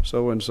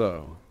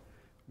so-and-so?"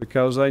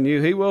 Because they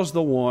knew he was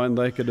the one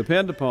they could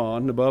depend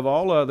upon above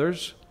all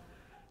others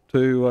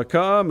to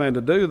come and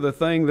to do the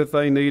thing that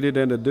they needed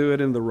and to do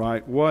it in the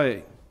right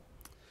way.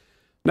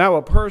 Now,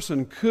 a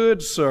person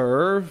could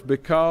serve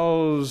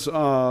because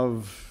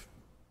of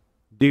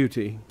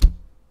duty,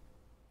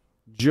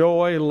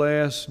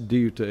 joyless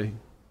duty.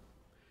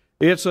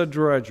 It's a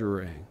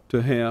drudgery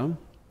to him,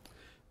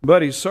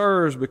 but he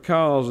serves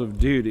because of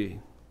duty.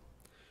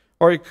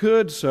 Or he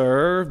could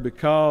serve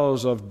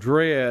because of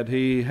dread.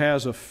 He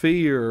has a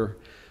fear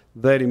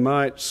that he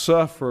might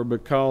suffer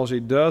because he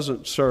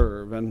doesn't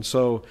serve, and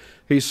so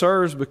he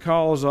serves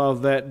because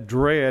of that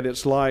dread.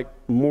 It's like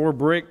more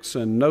bricks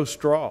and no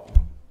straw.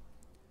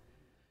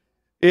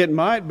 It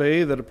might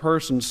be that a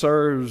person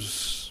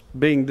serves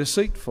being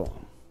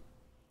deceitful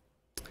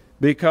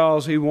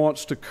because he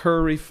wants to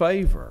curry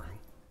favor.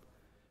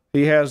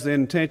 He has the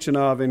intention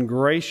of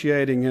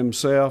ingratiating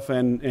himself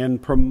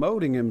and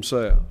promoting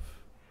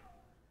himself.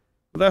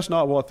 But that's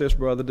not what this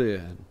brother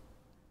did.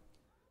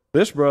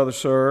 This brother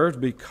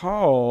served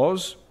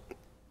because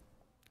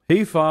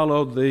he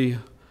followed the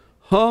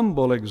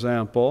humble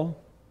example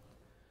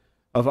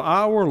of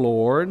our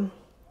Lord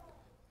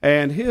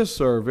and His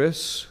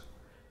service,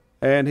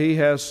 and he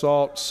has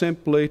sought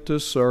simply to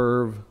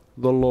serve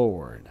the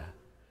Lord.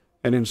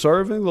 And in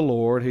serving the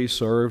Lord, he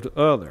served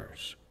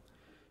others.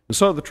 And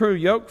so the True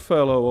Yoke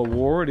Fellow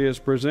Award is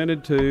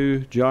presented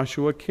to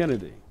Joshua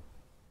Kennedy.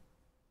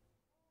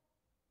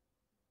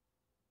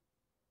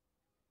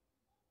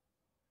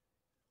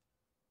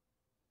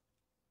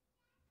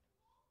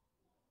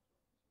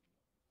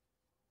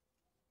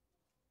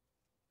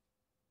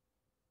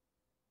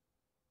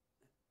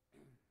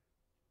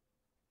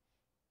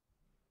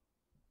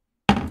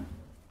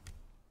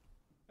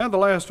 And the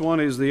last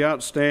one is the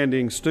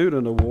Outstanding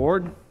Student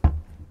Award.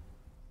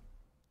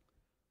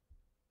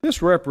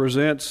 This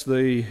represents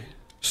the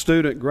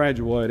student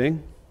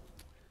graduating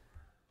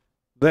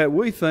that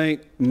we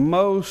think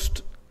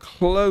most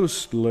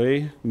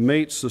closely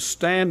meets the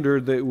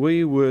standard that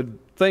we would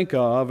think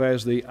of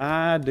as the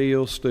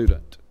ideal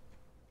student,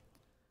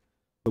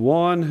 the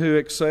one who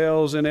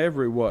excels in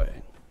every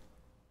way,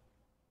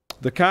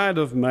 the kind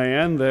of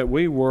man that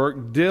we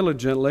work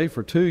diligently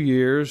for 2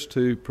 years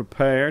to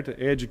prepare, to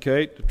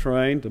educate, to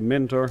train, to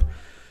mentor,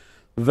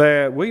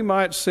 that we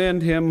might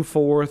send him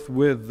forth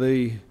with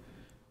the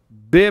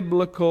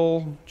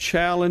biblical,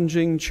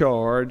 challenging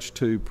charge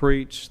to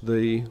preach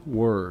the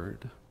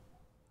Word.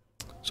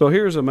 So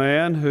here's a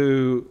man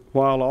who,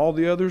 while all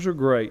the others are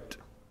great,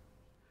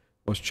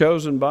 was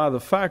chosen by the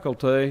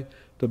faculty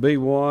to be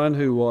one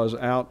who was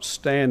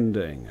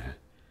outstanding.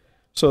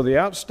 So the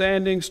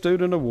Outstanding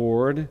Student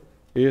Award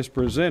is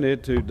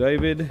presented to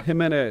David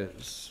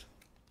Jimenez.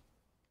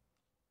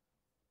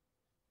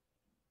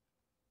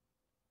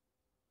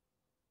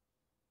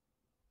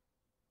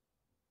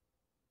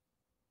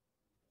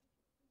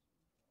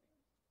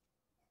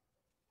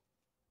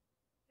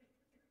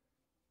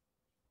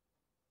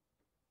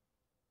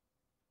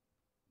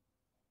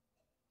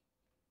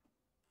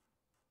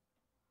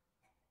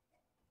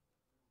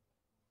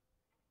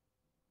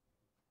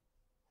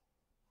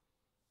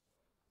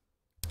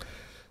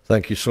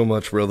 Thank you so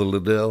much, Brother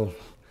Liddell.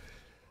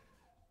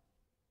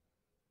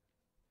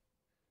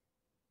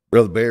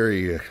 Brother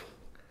Barry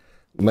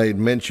made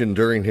mention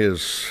during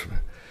his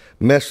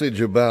message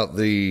about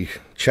the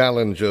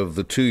challenge of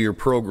the 2-year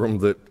program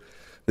that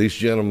these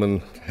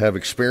gentlemen have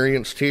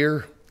experienced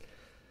here.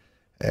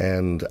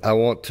 And I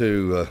want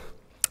to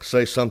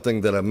say something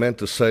that I meant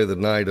to say the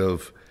night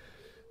of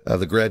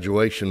the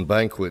graduation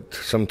banquet.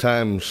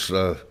 Sometimes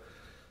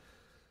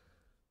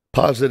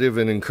positive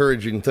and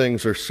encouraging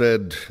things are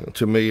said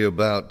to me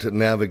about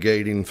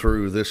navigating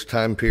through this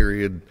time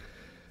period,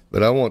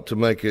 but I want to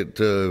make it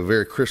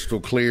very crystal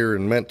clear,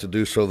 and meant to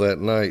do so that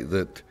night,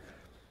 that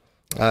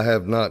I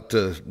have not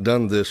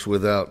done this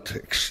without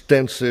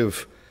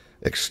extensive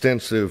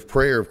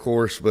prayer, of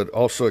course, but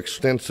also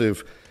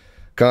extensive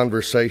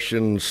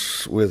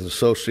conversations with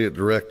Associate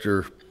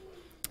Director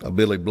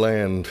Billy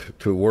Bland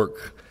to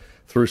work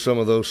through some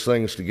of those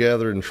things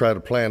together and try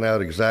to plan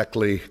out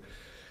exactly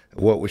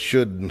what we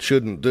should and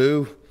shouldn't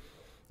do.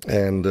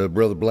 And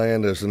Brother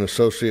Bland, as an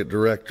Associate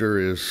Director,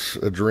 is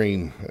a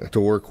dream to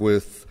work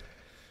with.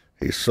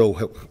 He's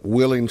so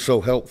willing,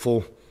 so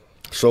helpful,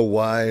 so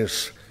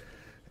wise,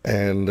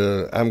 and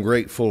I'm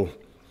grateful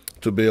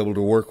to be able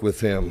to work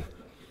with him.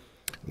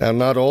 Now,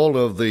 not all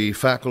of the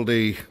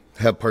faculty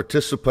have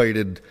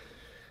participated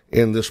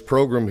in this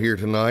program here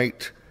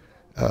tonight.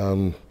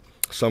 Some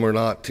are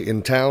not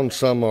in town,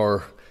 some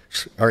are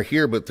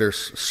here, but they're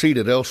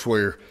seated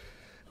elsewhere.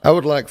 I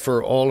would like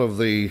for all of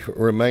the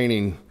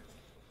remaining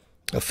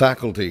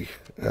faculty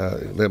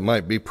that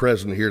might be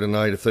present here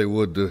tonight, if they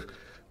would,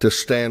 to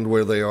stand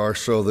where they are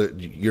so that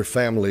your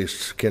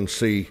families can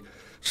see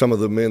some of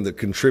the men that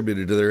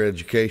contributed to their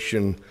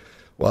education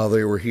while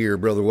they were here.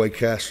 Brother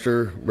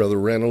Waycaster, Brother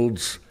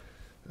Reynolds,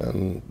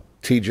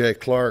 T.J.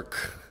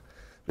 Clark,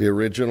 the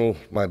original,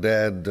 my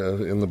dad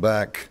in the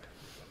back.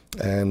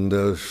 And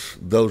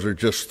those are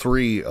just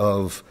 3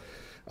 of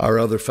our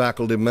other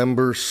faculty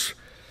members.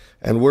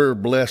 And we're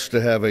blessed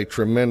to have a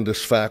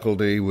tremendous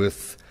faculty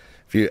with,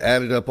 if you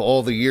added up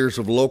all the years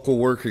of local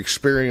work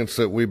experience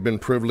that we've been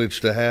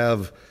privileged to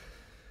have,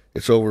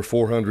 it's over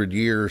 400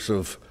 years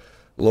of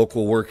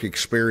local work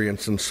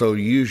experience. And so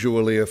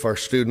usually if our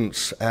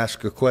students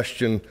ask a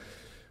question,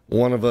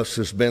 one of us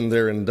has been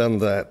there and done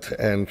that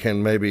and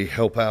can maybe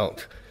help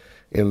out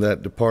in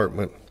that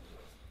department.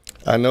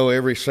 I know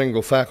every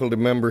single faculty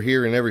member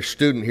here and every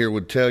student here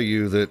would tell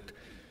you that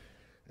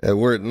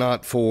were it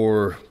not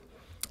for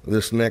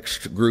this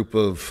next group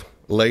of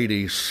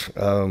ladies,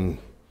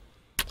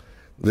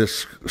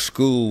 this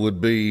school would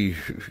be,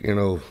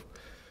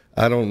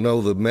 I don't know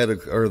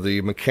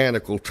the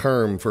mechanical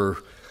term for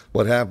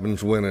what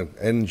happens when an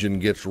engine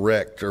gets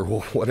wrecked or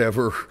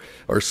whatever,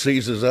 or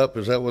seizes up.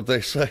 Is that what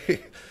they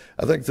say?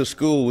 I think the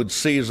school would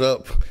seize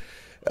up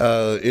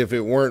if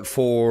it weren't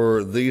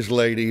for these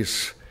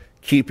ladies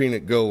keeping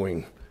it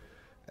going.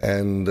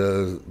 And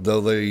though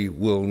they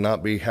will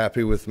not be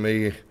happy with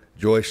me,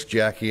 Joyce,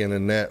 Jackie, and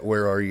Annette,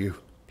 where are you?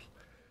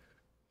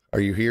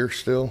 Are you here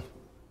still?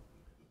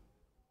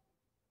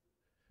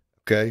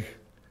 Okay.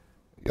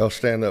 Y'all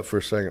stand up for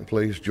a second,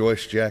 please.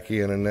 Joyce, Jackie,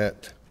 and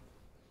Annette.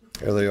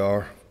 There they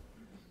are.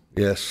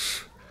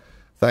 Yes.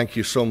 Thank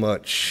you so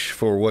much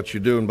for what you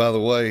do. And by the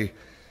way,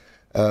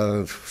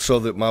 so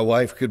that my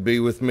wife could be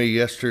with me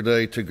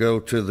yesterday to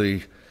go to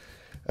the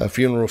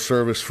funeral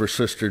service for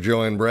Sister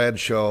Joanne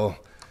Bradshaw,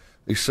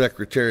 the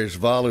secretaries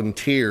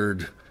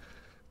volunteered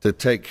to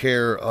take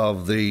care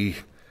of the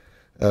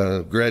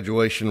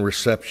graduation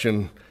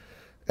reception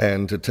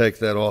and to take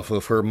that off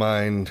of her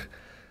mind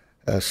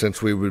since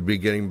we would be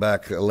getting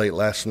back late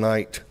last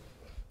night.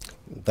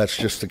 That's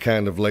just the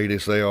kind of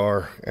ladies they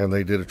are, and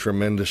they did a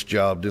tremendous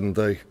job, didn't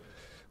they?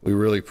 We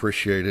really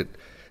appreciate it.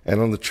 And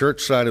on the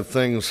church side of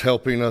things,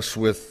 helping us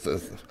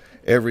with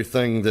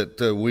everything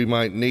that we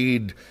might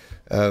need.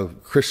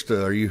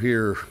 Krista, are you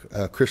here?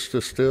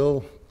 Krista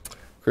still?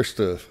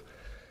 Krista,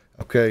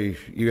 okay,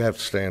 you have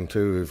to stand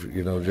too,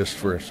 if, just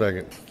for a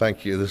second.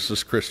 Thank you. This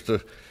is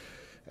Krista.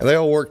 And they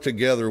all work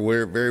together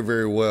very,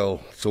 very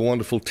well. It's a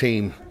wonderful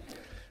team.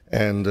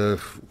 And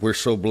we're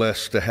so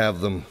blessed to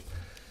have them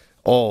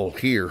all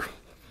here.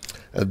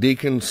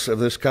 Deacons of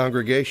this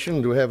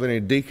congregation, do we have any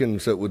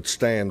deacons that would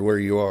stand where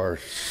you are?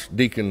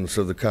 Deacons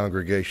of the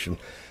congregation.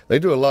 They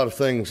do a lot of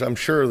things. I'm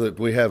sure that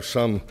we have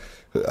some,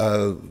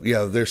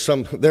 there's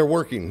some, they're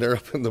working. They're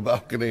up in the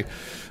balcony.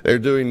 They're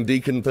doing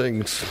deacon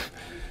things.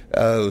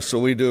 So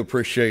we do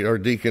appreciate our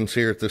deacons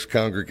here at this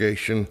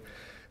congregation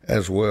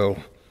as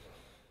well.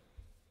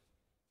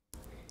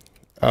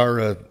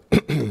 Our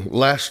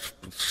last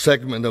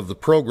segment of the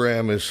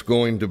program is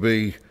going to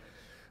be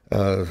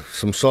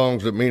some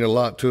songs that mean a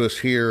lot to us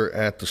here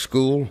at the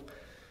school.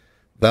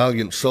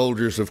 Valiant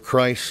Soldiers of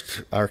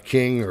Christ, Our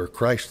King, or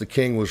Christ the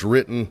King, was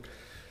written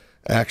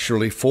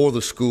actually for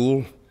the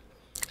school.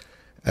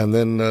 And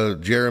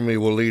then Jeremy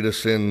will lead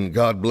us in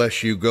God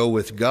Bless You, Go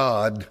With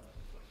God,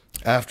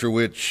 after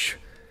which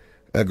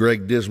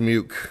Greg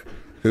Dismuke,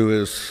 who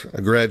is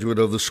a graduate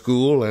of the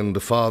school and the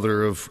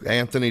father of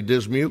Anthony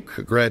Dismuke,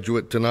 a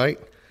graduate tonight,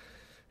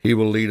 he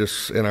will lead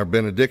us in our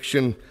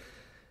benediction.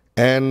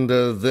 And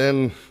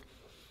then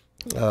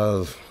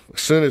as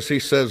soon as he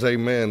says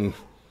amen,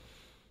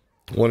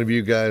 one of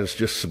you guys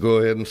just go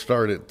ahead and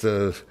start it.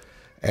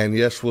 And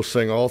yes, we'll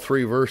sing all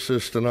 3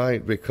 verses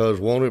tonight, because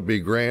won't it be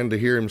grand to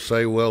hear him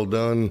say, "Well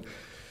done,"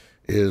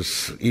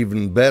 is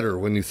even better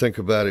when you think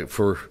about it,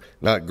 for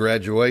not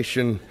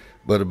graduation,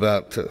 but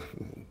about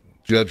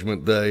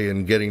Judgment Day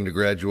and getting to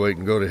graduate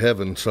and go to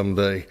heaven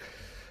someday.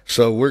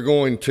 So we're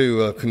going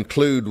to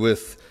conclude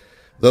with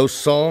those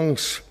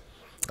songs,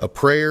 a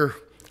prayer,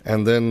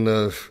 and then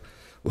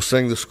we'll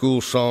sing the school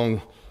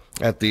song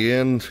at the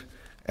end,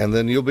 and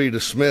then you'll be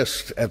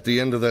dismissed at the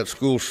end of that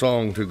school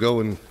song to go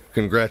and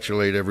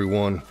congratulate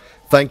everyone.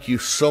 Thank you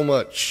so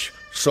much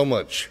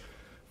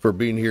for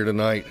being here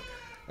tonight,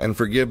 and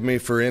forgive me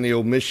for any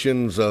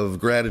omissions of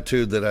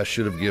gratitude that I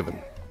should have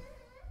given.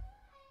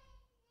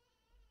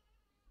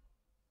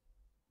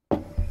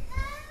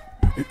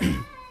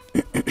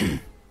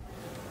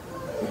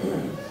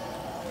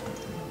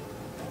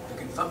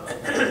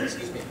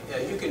 Excuse me. Yeah,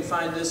 you can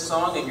find this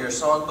song in your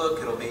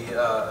songbook. It'll be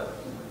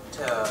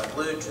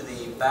glued to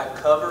the back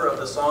cover of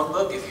the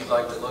songbook if you'd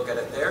like to look at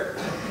it there.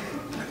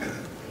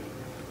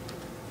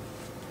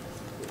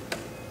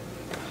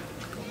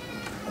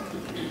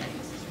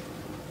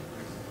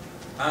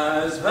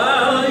 As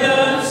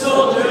valiant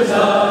soldiers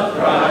of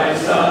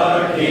Christ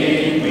our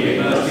King, we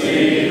must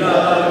see the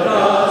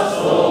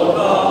gospel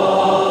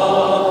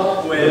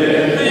call.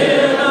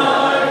 Within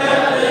our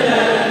captain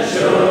and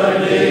sure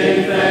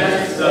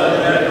defense, the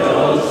red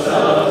ghost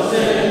of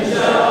sin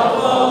shall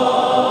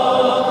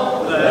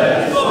fall.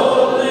 Let's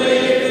boldly,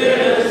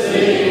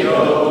 fearlessly go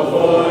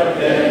forth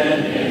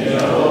and in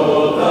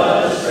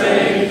Jehovah's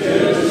strength to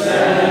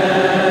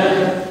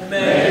stand.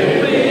 May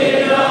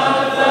we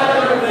not flag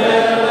or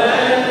fail,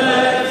 and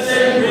let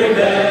sin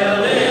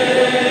prevail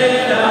in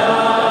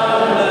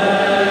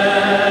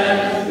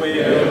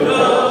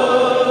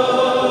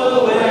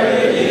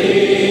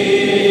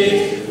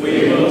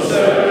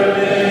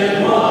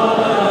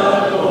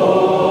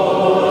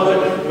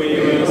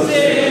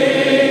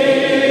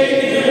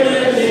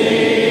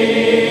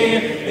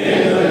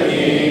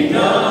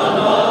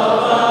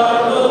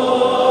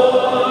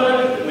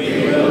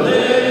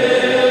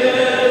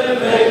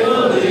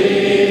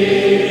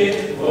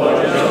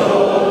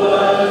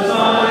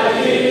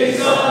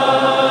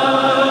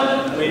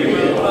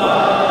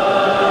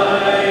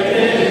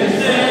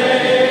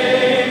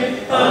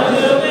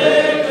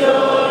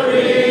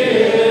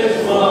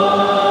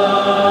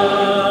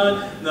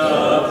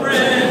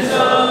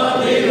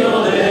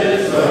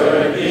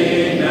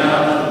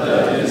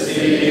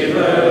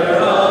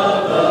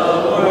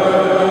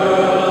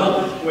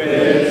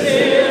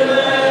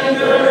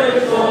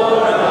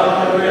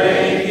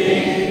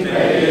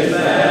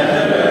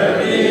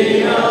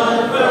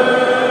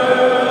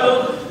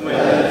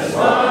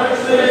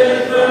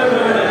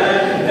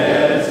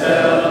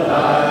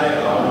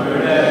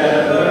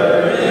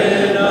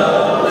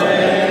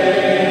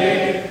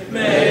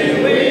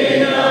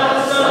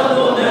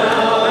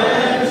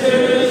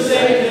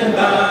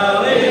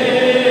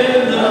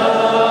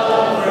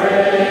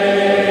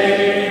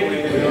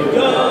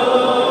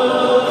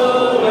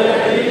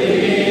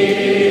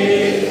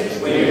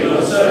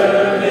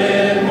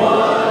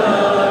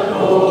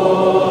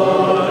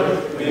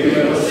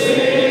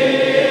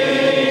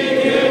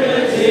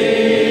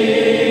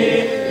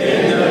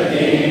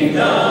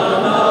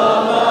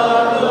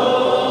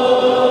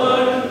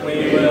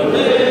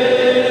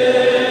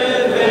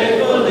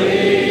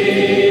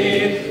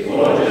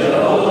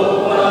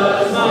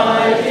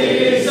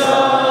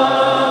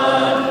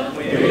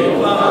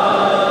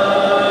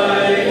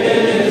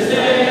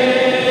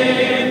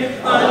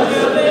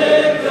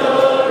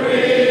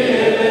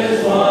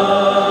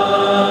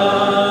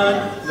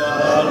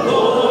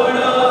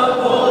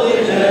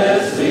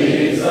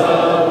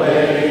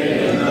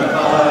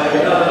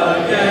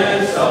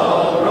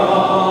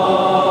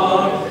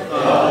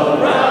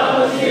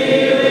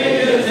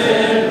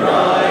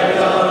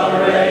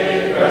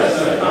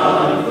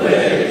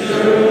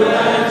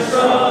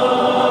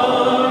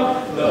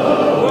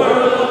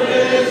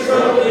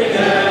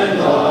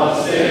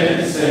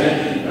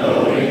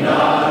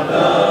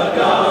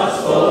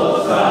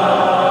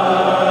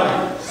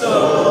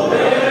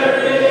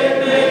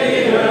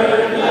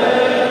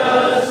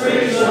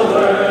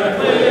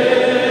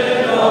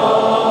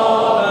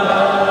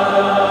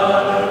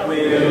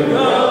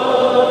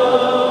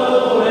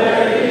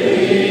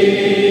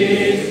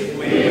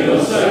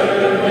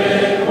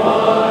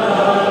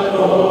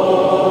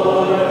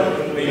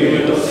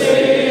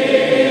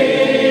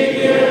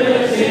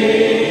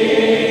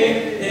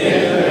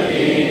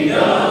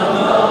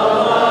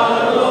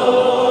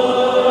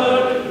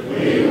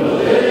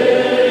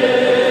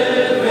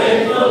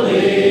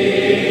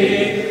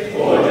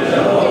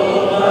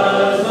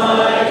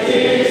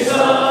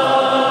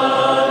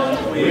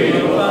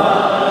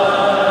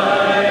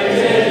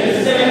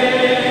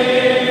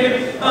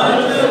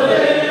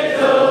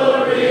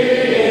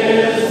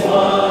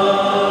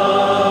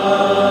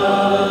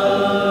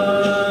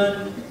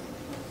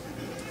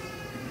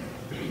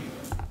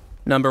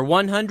Number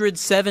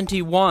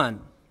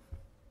 171.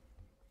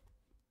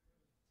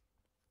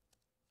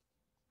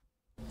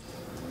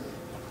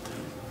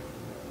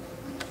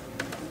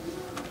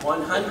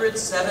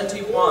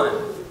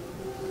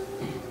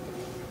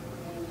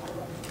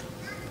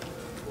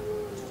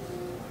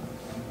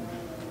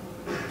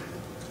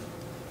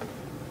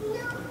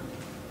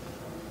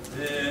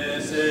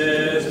 This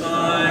is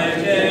my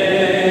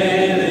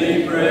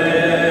daily prayer.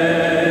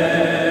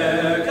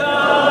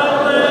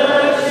 God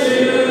bless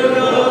you,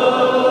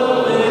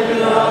 Lord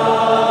God.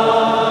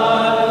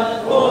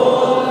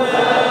 Oh,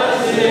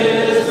 bless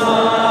His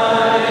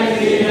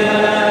mighty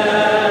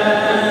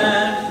hand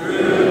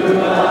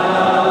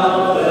throughout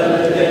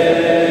the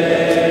day.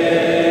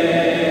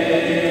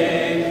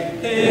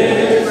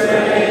 His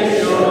praise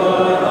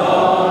your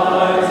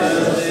hearts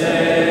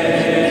sustain.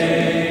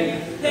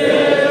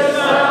 His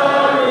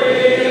power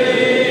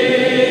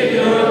relieve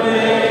your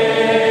pain.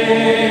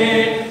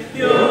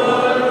 Your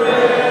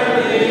prayer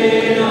be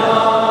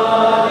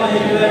not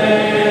in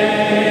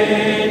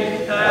vain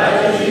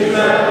as you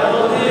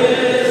travel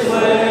His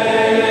way.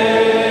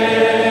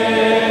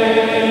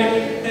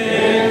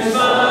 In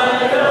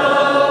spite of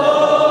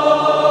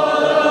all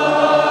the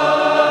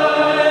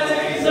lies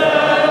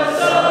that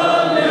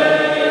some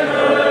may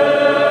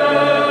hurt,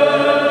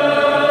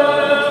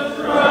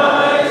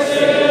 Christ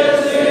is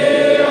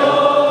the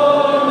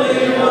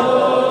only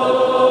hope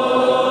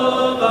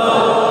of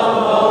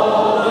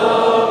all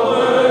the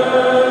world.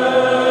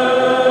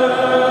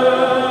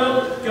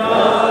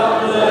 God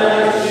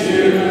bless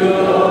you,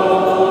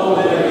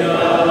 Lord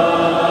God,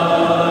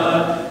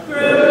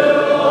 through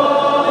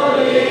all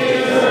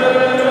eternity.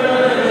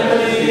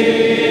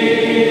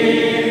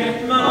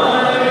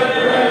 My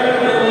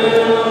prayer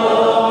will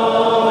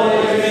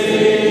always be,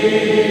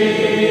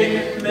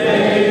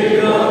 may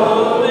you go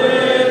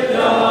with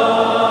God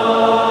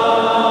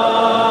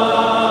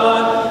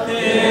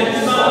in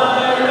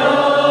spite of all the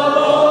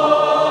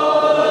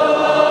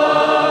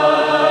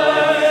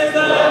lies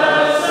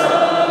that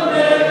some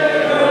may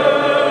hurt.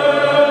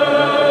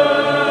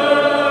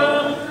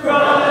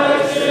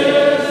 Christ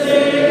is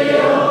the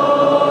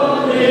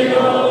only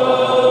hope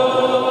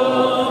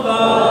of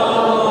all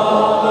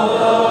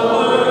the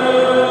world.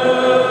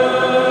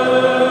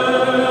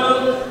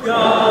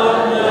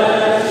 God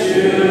bless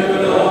you,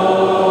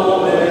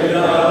 Lord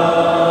God,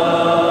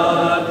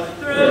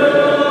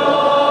 through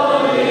all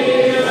eternity.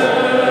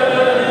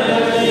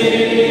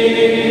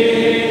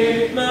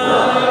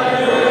 My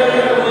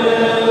prayer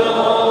will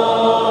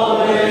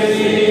always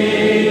be,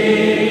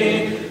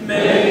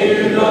 may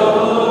you go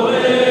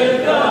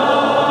with God.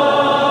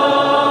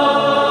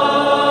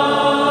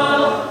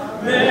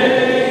 May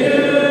you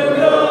go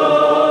with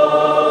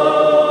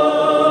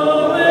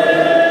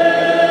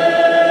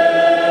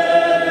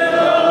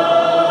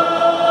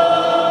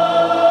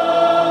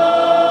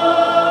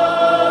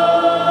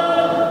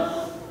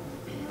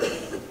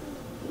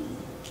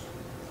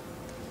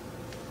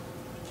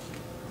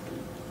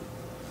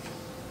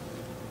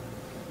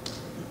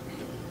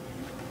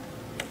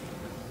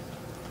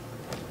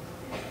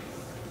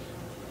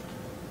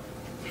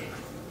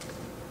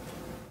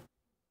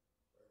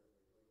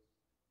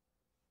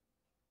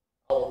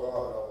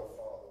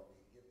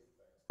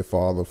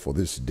Father, for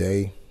this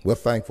day. We're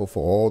thankful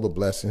for all the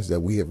blessings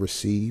that we have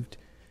received.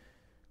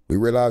 We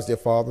realize, dear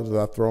Father, that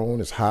our throne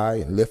is high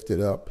and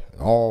lifted up,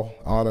 and all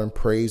honor and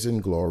praise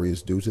and glory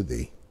is due to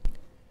Thee.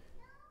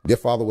 Dear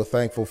Father, we're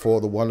thankful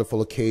for the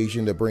wonderful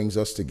occasion that brings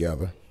us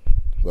together.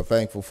 We're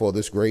thankful for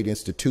this great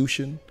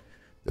institution,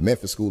 the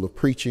Memphis School of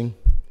Preaching.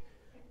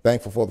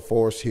 Thankful for the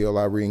Forest Hill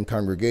Irene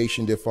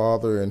congregation, dear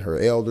Father, and her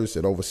elders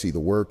that oversee the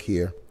work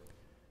here.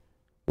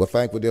 We're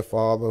thankful, dear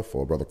Father,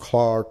 for Brother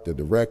Clark, the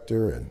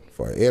director, and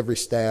for every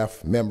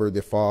staff member,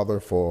 dear Father,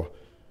 for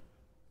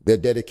their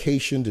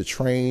dedication to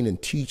train and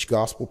teach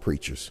gospel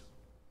preachers.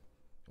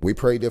 We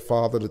pray, dear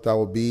Father, that Thou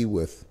will be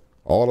with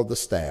all of the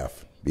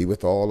staff, be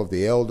with all of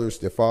the elders,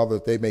 dear Father,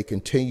 that they may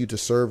continue to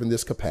serve in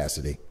this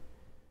capacity.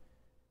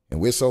 And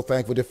we're so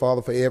thankful, dear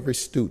Father, for every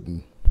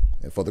student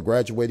and for the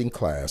graduating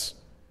class,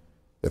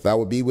 that Thou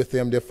will be with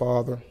them, dear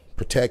Father,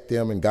 protect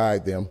them and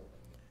guide them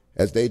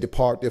as they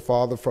depart, dear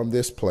Father, from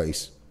this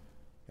place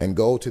and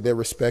go to their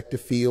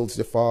respective fields,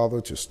 dear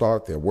Father, to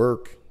start their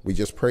work. We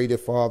just pray, dear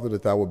Father,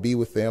 that Thou will be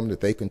with them, that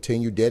they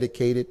continue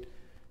dedicated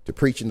to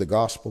preaching the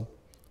gospel,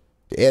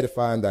 to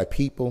edifying Thy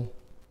people,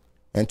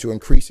 and to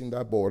increasing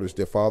Thy borders,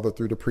 dear Father,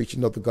 through the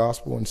preaching of the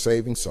gospel and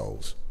saving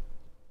souls.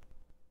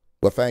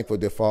 We're thankful,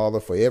 dear Father,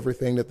 for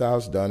everything that Thou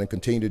hast done and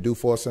continue to do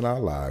for us in our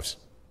lives.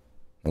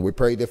 And we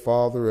pray, dear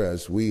Father,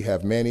 as we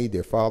have many,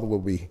 dear Father, will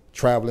be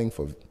traveling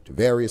to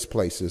various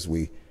places.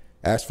 We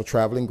ask for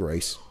traveling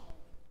grace.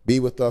 Be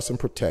with us and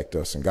protect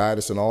us and guide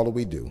us in all that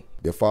we do.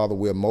 Dear Father,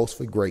 we are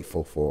mostly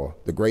grateful for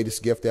the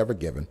greatest gift ever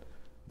given,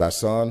 Thy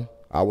Son,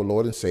 our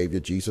Lord and Savior,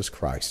 Jesus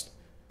Christ.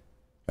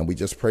 And we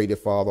just pray, dear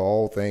Father,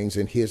 all things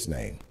in His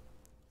name.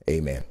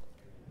 Amen.